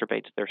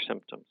exacerbates their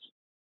symptoms.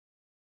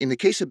 In the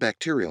case of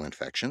bacterial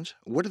infections,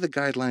 what do the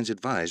guidelines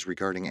advise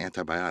regarding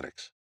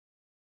antibiotics?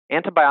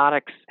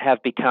 Antibiotics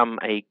have become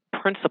a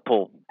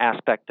principal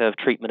aspect of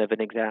treatment of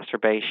an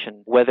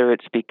exacerbation, whether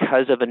it's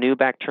because of a new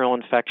bacterial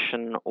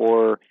infection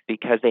or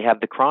because they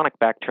have the chronic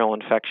bacterial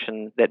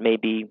infection that may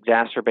be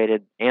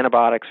exacerbated.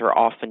 Antibiotics are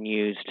often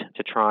used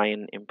to try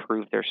and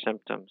improve their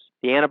symptoms.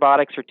 The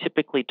antibiotics are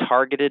typically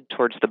targeted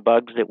towards the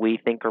bugs that we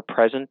think are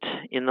present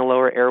in the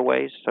lower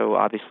airways, so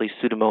obviously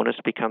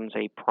Pseudomonas becomes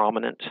a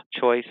prominent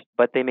choice,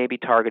 but they may be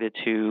targeted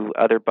to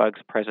other bugs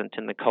present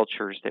in the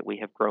cultures that we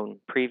have grown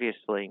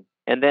previously.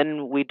 And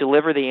then we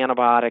deliver the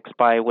antibiotics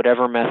by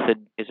whatever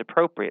method is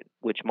appropriate,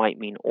 which might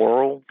mean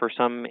oral for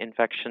some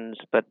infections,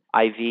 but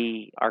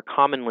IV are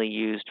commonly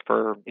used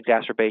for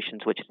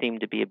exacerbations which seem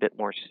to be a bit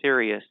more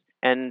serious,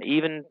 and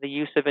even the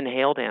use of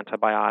inhaled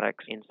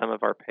antibiotics in some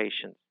of our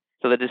patients.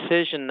 So the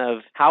decision of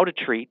how to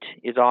treat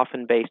is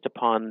often based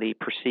upon the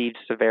perceived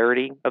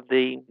severity of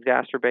the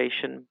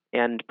exacerbation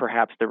and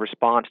perhaps the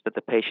response that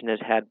the patient has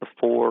had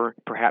before.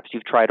 Perhaps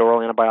you've tried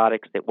oral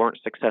antibiotics that weren't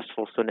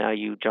successful, so now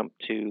you jump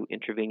to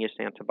intravenous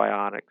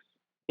antibiotics.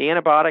 The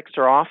antibiotics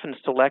are often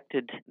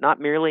selected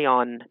not merely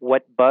on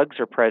what bugs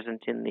are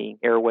present in the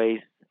airways.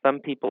 Some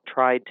people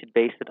tried to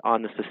base it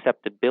on the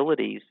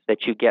susceptibilities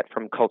that you get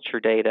from culture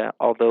data,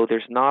 although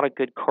there's not a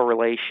good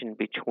correlation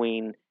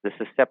between the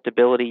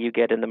susceptibility you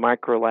get in the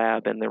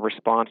microlab and the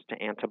response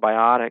to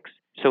antibiotics.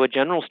 So a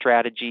general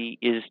strategy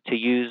is to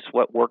use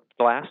what worked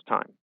the last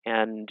time.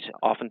 And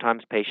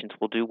oftentimes patients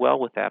will do well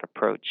with that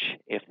approach.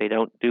 If they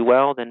don't do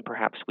well, then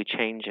perhaps we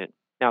change it.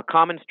 Now, a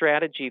common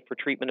strategy for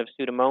treatment of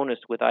Pseudomonas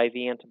with IV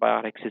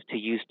antibiotics is to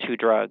use two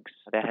drugs.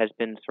 That has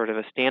been sort of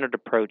a standard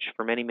approach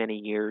for many, many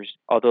years,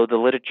 although the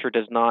literature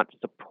does not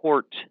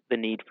support the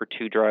need for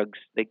two drugs.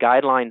 The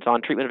guidelines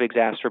on treatment of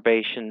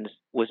exacerbations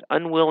was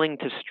unwilling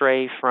to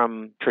stray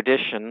from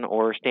tradition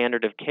or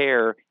standard of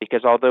care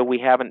because although we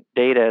haven't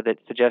data that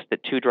suggests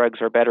that two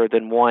drugs are better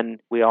than one,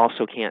 we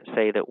also can't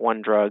say that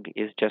one drug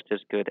is just as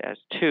good as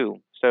two.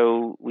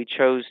 So we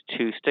chose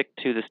to stick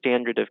to the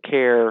standard of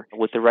care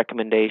with the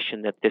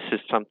recommendation that this is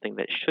something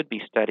that should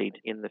be studied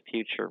in the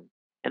future.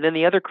 And then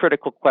the other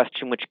critical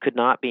question, which could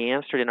not be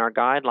answered in our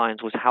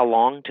guidelines, was how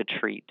long to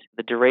treat.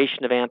 The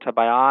duration of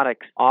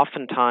antibiotics,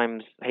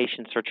 oftentimes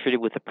patients are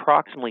treated with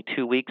approximately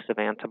 2 weeks of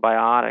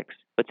antibiotics,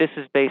 but this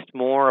is based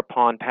more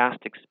upon past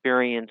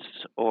experience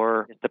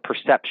or the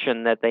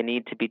perception that they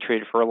need to be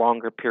treated for a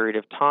longer period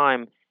of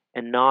time,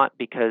 and not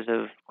because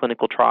of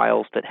clinical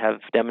trials that have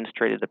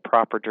demonstrated the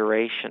proper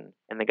duration.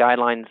 And the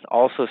guidelines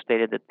also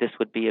stated that this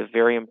would be a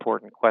very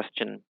important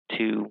question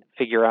to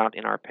figure out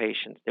in our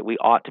patients, that we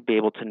ought to be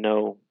able to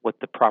know what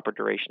the proper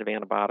duration of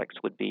antibiotics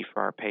would be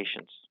for our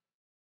patients.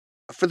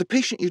 For the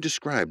patient you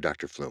described,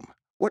 Dr. Flume,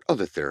 what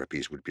other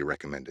therapies would be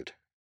recommended?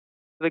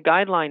 The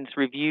guidelines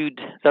reviewed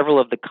several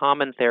of the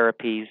common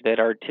therapies that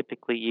are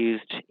typically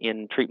used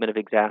in treatment of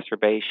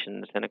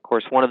exacerbations. And of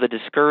course, one of the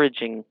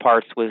discouraging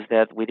parts was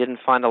that we didn't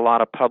find a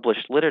lot of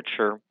published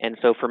literature. And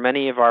so for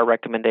many of our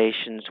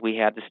recommendations, we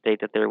had to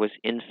state that there was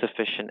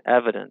insufficient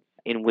evidence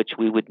in which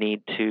we would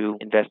need to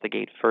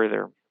investigate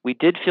further. We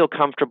did feel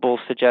comfortable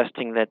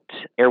suggesting that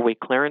airway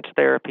clearance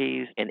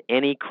therapies and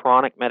any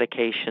chronic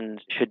medications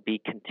should be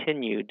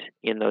continued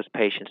in those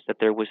patients, that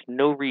there was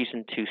no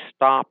reason to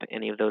stop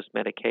any of those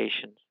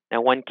medications. Now,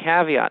 one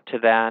caveat to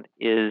that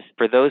is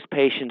for those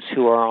patients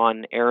who are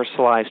on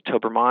aerosolized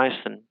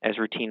tobramycin as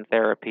routine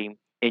therapy,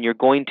 and you're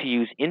going to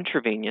use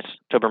intravenous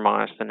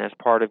tobramycin as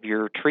part of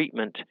your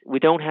treatment, we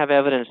don't have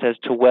evidence as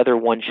to whether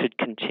one should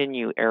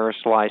continue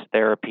aerosolized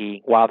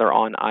therapy while they're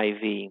on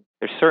IV.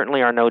 There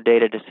certainly are no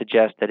data to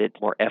suggest that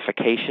it's more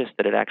efficacious,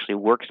 that it actually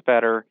works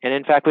better. And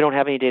in fact, we don't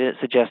have any data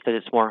that suggests that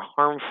it's more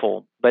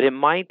harmful. But it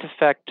might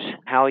affect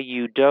how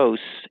you dose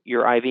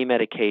your IV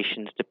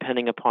medications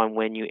depending upon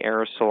when you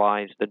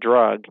aerosolize the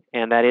drug.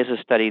 And that is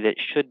a study that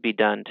should be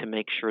done to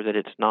make sure that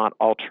it's not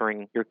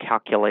altering your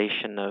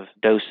calculation of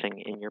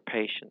dosing in your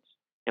patients.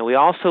 And we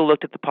also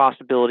looked at the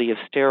possibility of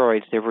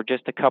steroids. There were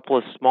just a couple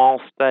of small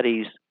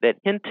studies that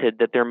hinted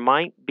that there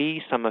might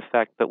be some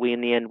effect, but in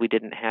the end, we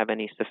didn't have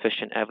any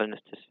sufficient evidence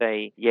to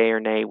say yay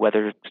or nay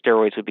whether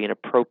steroids would be an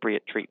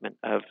appropriate treatment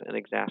of an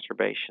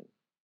exacerbation.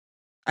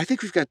 I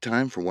think we've got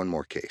time for one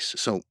more case.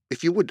 So,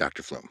 if you would,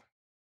 Dr. Flume.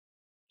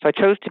 So I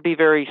chose to be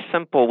very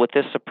simple with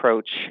this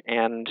approach,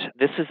 and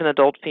this is an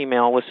adult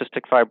female with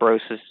cystic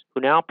fibrosis who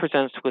now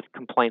presents with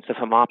complaints of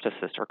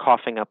hemoptysis, or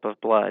coughing up of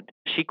blood.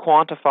 She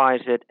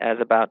quantifies it as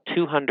about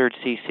 200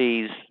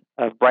 cc's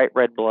of bright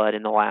red blood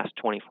in the last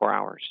 24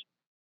 hours.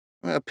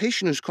 A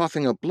patient who's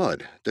coughing up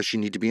blood, does she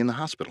need to be in the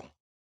hospital?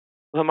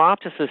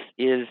 Hemoptysis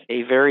is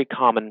a very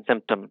common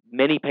symptom.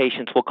 Many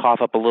patients will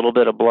cough up a little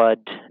bit of blood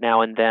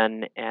now and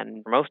then,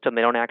 and most of them,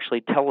 they don't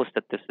actually tell us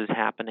that this is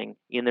happening.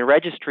 In the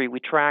registry,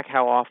 we track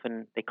how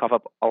often they cough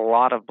up a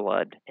lot of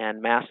blood,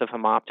 and massive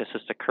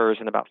hemoptysis occurs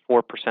in about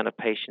 4% of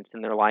patients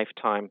in their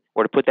lifetime.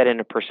 Or to put that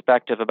into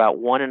perspective, about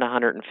 1 in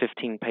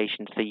 115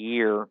 patients a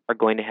year are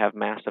going to have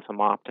massive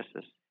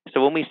hemoptysis.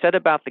 So when we set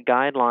about the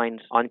guidelines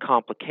on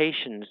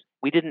complications,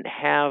 we didn't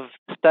have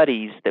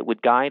studies that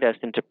would guide us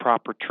into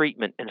proper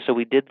treatment. And so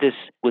we did this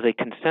with a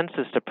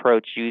consensus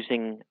approach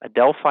using a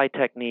Delphi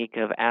technique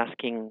of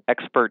asking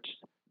experts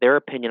their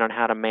opinion on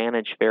how to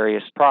manage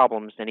various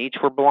problems. And each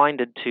were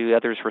blinded to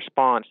others'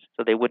 response,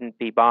 so they wouldn't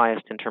be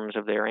biased in terms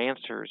of their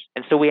answers.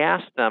 And so we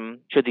asked them,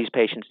 should these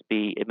patients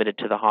be admitted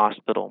to the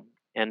hospital?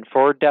 And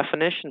for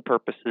definition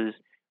purposes,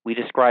 we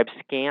describe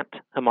scant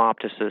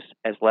hemoptysis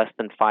as less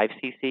than 5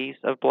 cc's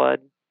of blood,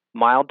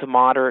 mild to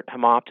moderate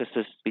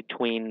hemoptysis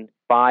between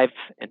 5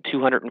 and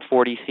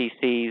 240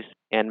 cc's,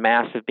 and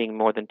massive being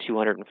more than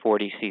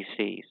 240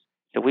 cc's.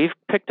 So we've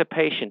picked a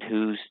patient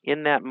who's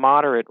in that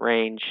moderate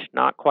range,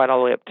 not quite all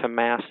the way up to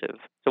massive.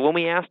 So when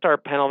we asked our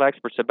panel of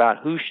experts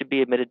about who should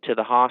be admitted to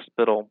the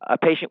hospital, a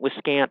patient with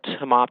scant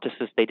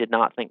hemoptysis they did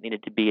not think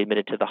needed to be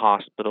admitted to the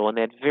hospital, and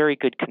they had very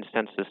good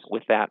consensus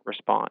with that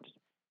response.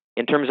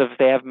 In terms of if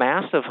they have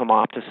massive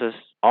hemoptysis,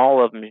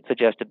 all of them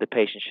suggested the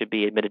patient should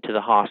be admitted to the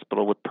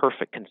hospital with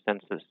perfect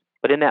consensus.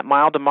 But in that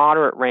mild to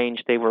moderate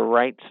range, they were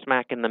right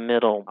smack in the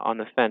middle on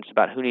the fence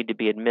about who needed to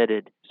be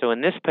admitted. So in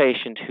this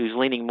patient who's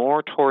leaning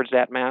more towards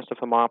that massive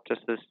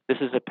hemoptysis, this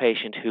is a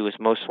patient who is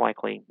most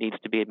likely needs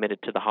to be admitted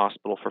to the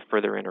hospital for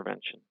further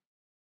intervention.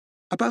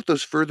 About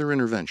those further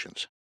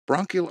interventions,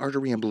 bronchial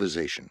artery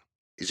embolization.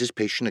 Is this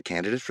patient a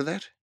candidate for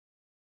that?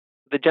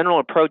 The general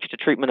approach to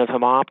treatment of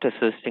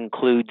hemoptysis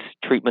includes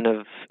treatment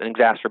of an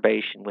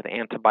exacerbation with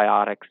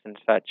antibiotics and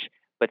such,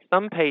 but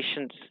some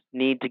patients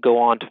need to go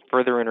on to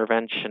further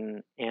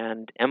intervention,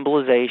 and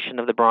embolization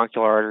of the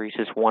bronchial arteries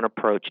is one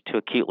approach to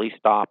acutely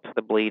stop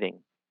the bleeding.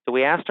 So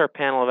we asked our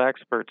panel of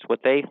experts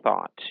what they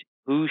thought.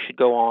 Who should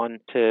go on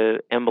to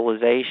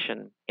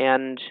embolization?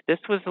 And this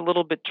was a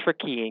little bit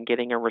tricky in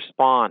getting a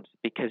response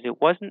because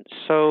it wasn't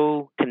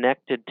so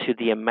connected to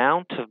the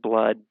amount of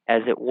blood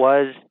as it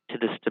was to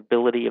the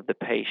stability of the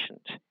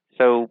patient.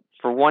 So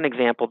for one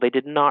example, they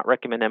did not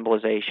recommend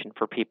embolization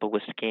for people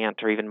with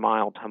scant or even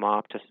mild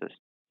hemoptysis.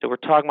 So we're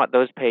talking about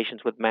those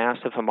patients with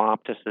massive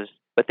hemoptysis.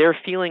 But their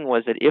feeling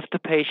was that if the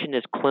patient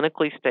is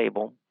clinically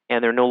stable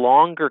and they're no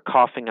longer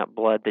coughing up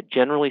blood, that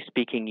generally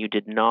speaking, you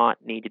did not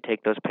need to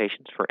take those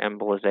patients for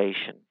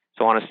embolization.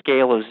 So on a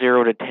scale of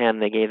 0 to 10,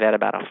 they gave that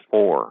about a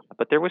 4.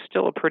 But there was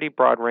still a pretty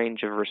broad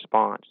range of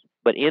response.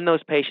 But in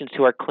those patients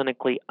who are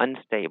clinically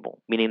unstable,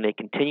 meaning they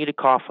continue to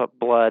cough up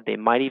blood, they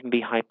might even be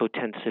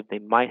hypotensive, they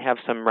might have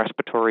some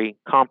respiratory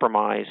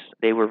compromise,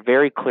 they were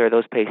very clear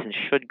those patients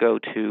should go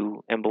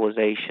to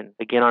embolization.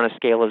 Again, on a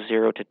scale of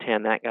 0 to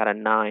 10, that got a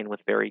 9 with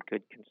very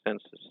good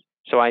consensus.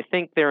 So I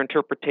think their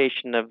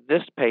interpretation of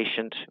this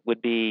patient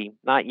would be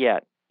not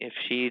yet. If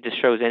she just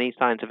shows any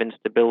signs of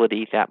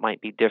instability, that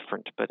might be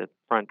different. But at the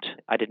front,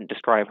 I didn't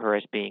describe her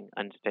as being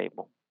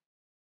unstable.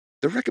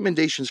 The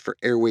recommendations for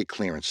airway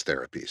clearance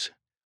therapies.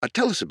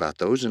 Tell us about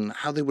those and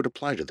how they would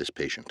apply to this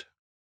patient.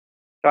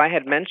 So I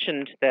had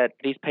mentioned that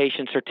these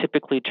patients are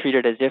typically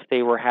treated as if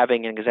they were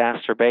having an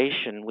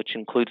exacerbation, which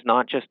includes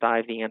not just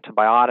IV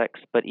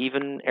antibiotics, but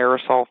even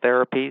aerosol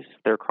therapies,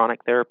 their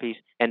chronic therapies,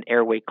 and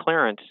airway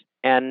clearance.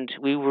 And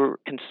we were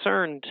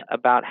concerned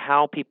about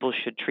how people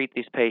should treat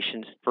these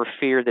patients for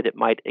fear that it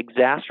might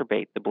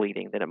exacerbate the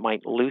bleeding, that it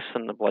might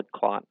loosen the blood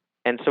clot.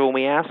 And so when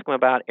we ask them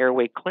about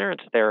airway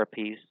clearance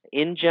therapies,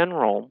 in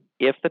general,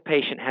 if the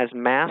patient has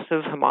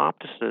massive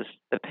hemoptysis,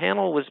 the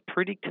panel was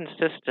pretty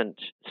consistent,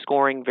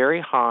 scoring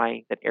very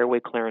high that airway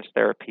clearance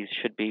therapies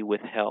should be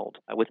withheld,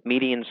 with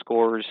median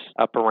scores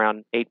up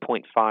around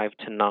 8.5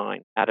 to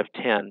 9 out of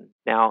 10.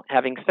 Now,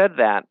 having said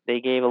that, they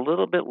gave a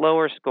little bit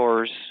lower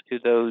scores to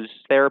those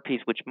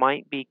therapies which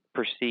might be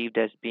perceived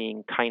as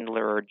being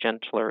kindler or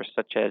gentler,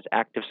 such as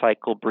active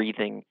cycle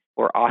breathing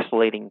or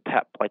oscillating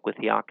PEP, like with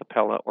the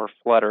acapella or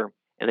flutter,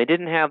 and they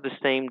didn't have the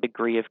same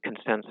degree of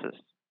consensus.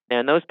 Now,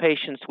 in those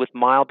patients with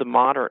mild to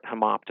moderate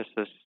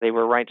hemoptysis, they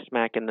were right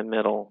smack in the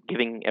middle,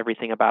 giving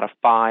everything about a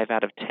 5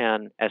 out of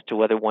 10 as to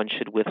whether one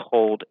should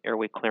withhold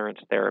airway clearance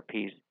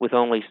therapies, with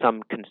only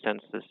some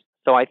consensus.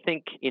 So I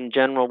think in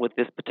general with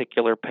this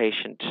particular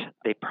patient,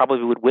 they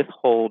probably would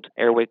withhold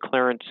airway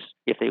clearance.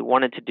 If they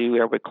wanted to do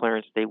airway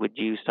clearance, they would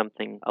use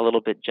something a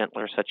little bit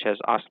gentler, such as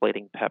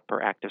oscillating PEP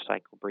or active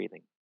cycle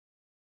breathing.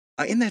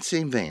 In that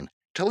same vein,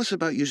 tell us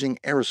about using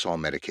aerosol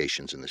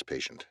medications in this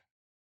patient.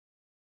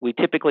 We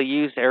typically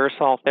use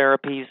aerosol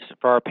therapies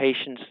for our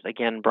patients,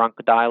 again,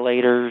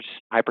 bronchodilators,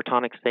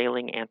 hypertonic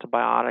saline,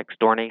 antibiotics,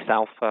 Dornase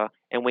alpha,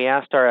 and we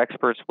asked our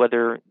experts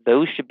whether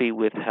those should be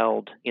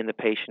withheld in the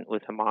patient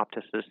with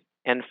hemoptysis.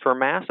 And for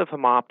massive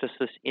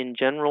hemoptysis, in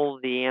general,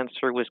 the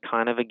answer was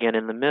kind of again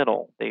in the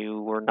middle. They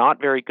were not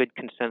very good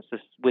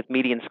consensus, with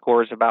median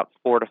scores about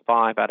 4 to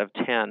 5 out of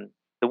 10.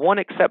 The one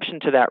exception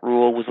to that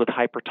rule was with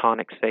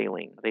hypertonic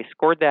saline. They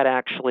scored that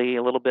actually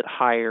a little bit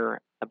higher,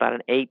 about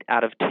an 8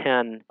 out of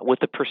 10, with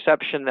the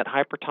perception that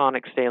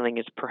hypertonic saline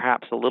is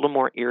perhaps a little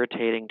more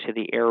irritating to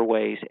the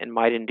airways and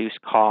might induce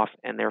cough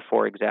and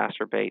therefore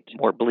exacerbate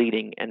more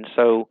bleeding. And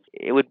so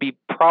it would be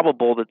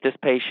probable that this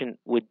patient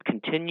would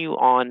continue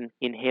on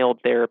inhaled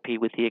therapy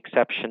with the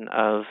exception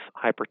of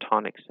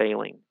hypertonic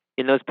saline.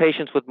 In those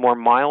patients with more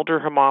milder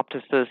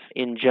hemoptysis,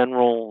 in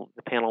general,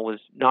 the panel was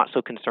not so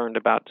concerned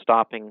about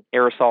stopping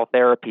aerosol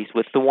therapies,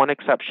 with the one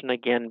exception,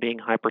 again, being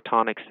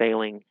hypertonic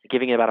saline,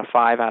 giving it about a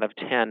 5 out of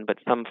 10, but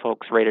some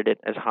folks rated it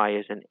as high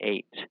as an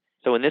 8.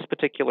 So in this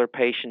particular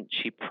patient,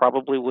 she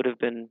probably would have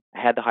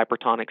had the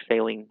hypertonic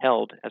saline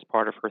held as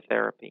part of her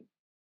therapy.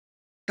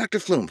 Dr.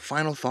 Flume,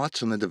 final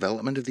thoughts on the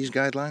development of these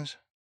guidelines?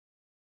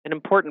 An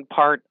important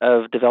part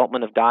of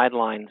development of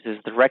guidelines is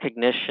the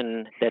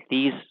recognition that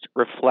these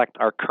reflect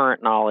our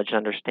current knowledge and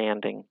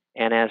understanding.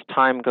 And as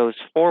time goes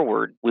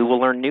forward, we will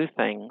learn new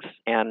things,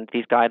 and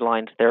these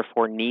guidelines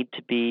therefore need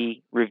to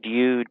be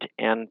reviewed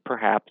and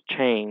perhaps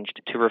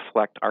changed to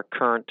reflect our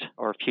current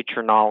or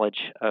future knowledge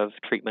of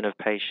treatment of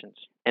patients.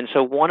 And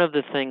so one of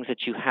the things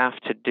that you have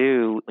to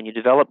do when you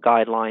develop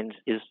guidelines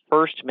is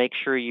first make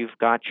sure you've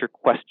got your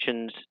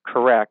questions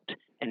correct,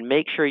 and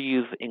make sure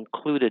you've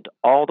included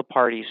all the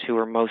parties who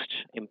are most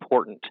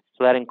important.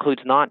 So that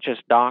includes not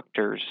just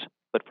doctors,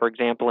 but for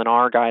example, in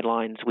our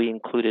guidelines, we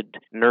included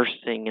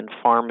nursing and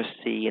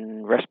pharmacy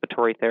and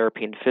respiratory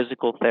therapy and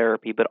physical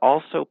therapy, but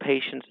also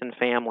patients and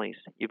families.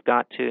 You've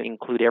got to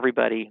include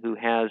everybody who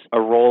has a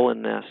role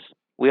in this.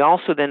 We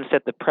also then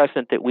set the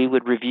precedent that we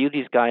would review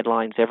these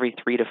guidelines every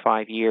 3 to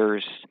 5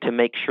 years to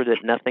make sure that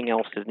nothing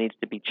else needs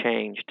to be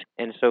changed.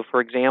 And so,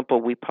 for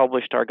example, we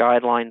published our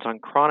guidelines on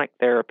chronic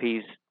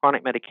therapies,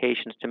 chronic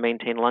medications to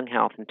maintain lung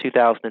health in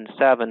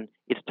 2007.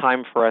 It's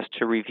time for us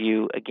to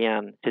review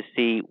again to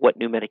see what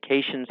new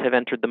medications have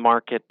entered the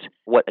market,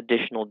 what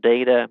additional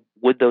data,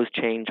 would those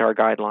change our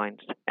guidelines?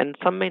 And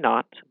some may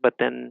not, but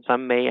then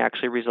some may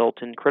actually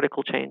result in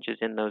critical changes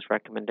in those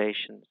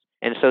recommendations.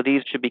 And so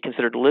these should be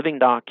considered living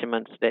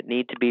documents that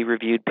need to be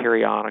reviewed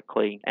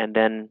periodically and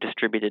then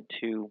distributed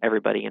to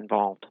everybody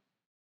involved.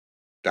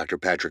 Dr.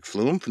 Patrick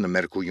Flume from the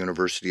Medical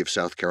University of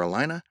South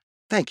Carolina,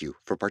 thank you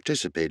for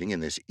participating in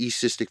this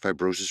eCystic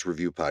Fibrosis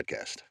Review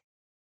podcast.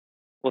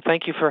 Well,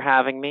 thank you for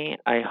having me.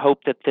 I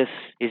hope that this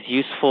is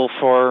useful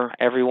for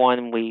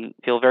everyone. We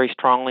feel very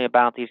strongly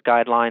about these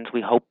guidelines.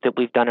 We hope that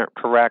we've done it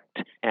correct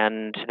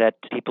and that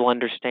people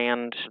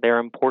understand their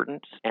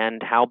importance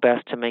and how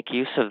best to make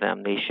use of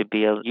them. They should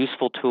be a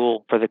useful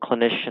tool for the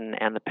clinician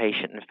and the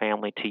patient and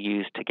family to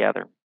use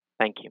together.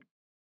 Thank you.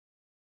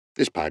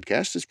 This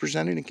podcast is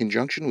presented in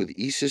conjunction with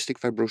eCystic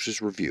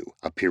Fibrosis Review,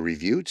 a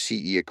peer-reviewed,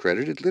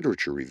 CE-accredited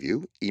literature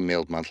review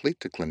emailed monthly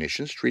to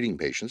clinicians treating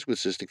patients with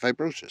cystic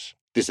fibrosis.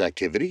 This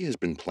activity has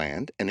been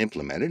planned and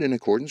implemented in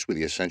accordance with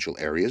the essential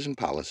areas and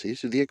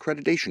policies of the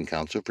Accreditation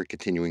Council for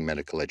Continuing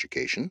Medical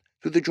Education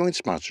through the joint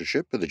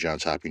sponsorship of the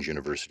Johns Hopkins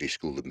University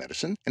School of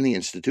Medicine and the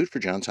Institute for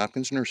Johns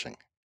Hopkins Nursing.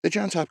 The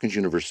Johns Hopkins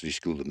University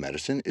School of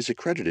Medicine is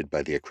accredited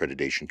by the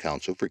Accreditation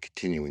Council for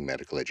Continuing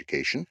Medical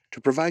Education to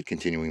provide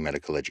continuing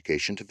medical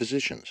education to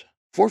physicians.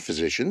 For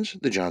physicians,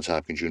 the Johns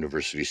Hopkins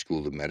University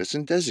School of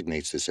Medicine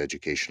designates this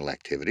educational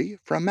activity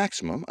for a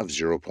maximum of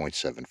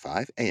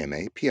 0.75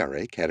 AMA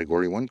PRA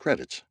Category 1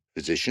 credits.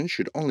 Physicians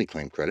should only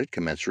claim credit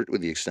commensurate with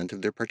the extent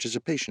of their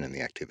participation in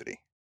the activity.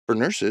 For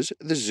nurses,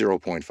 this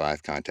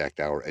 0.5 contact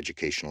hour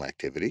educational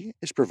activity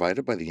is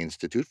provided by the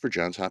Institute for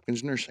Johns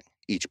Hopkins Nursing.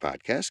 Each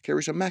podcast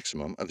carries a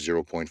maximum of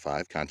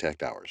 0.5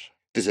 contact hours.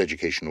 This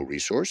educational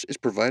resource is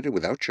provided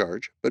without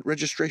charge, but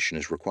registration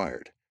is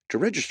required. To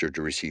register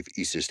to receive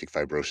eCystic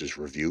Fibrosis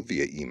Review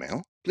via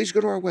email, please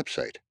go to our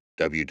website,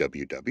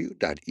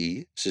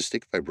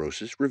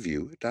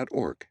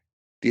 www.ecysticfibrosisreview.org.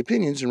 The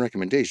opinions and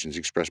recommendations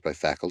expressed by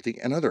faculty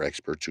and other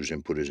experts whose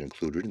input is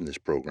included in this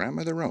program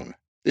are their own.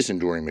 This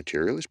enduring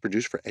material is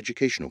produced for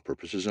educational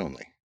purposes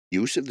only.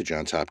 Use of the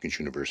Johns Hopkins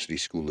University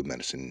School of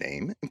Medicine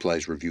name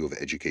implies review of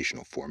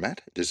educational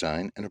format,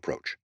 design, and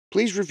approach.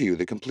 Please review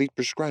the complete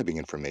prescribing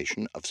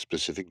information of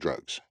specific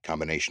drugs,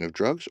 combination of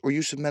drugs, or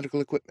use of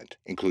medical equipment,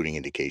 including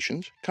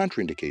indications,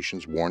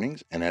 contraindications,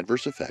 warnings, and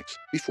adverse effects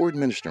before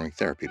administering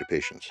therapy to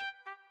patients.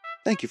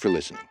 Thank you for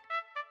listening.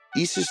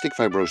 eCystic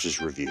Fibrosis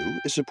Review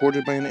is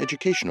supported by an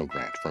educational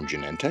grant from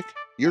Genentech,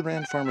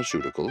 Uran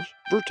Pharmaceuticals,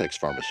 Vertex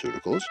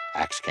Pharmaceuticals,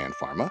 Axcan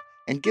Pharma,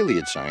 and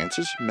Gilead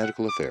Sciences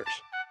Medical Affairs.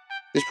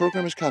 This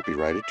program is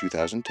copyrighted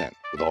 2010,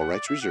 with all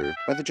rights reserved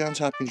by the Johns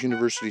Hopkins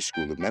University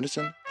School of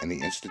Medicine and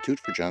the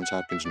Institute for Johns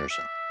Hopkins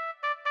Nursing.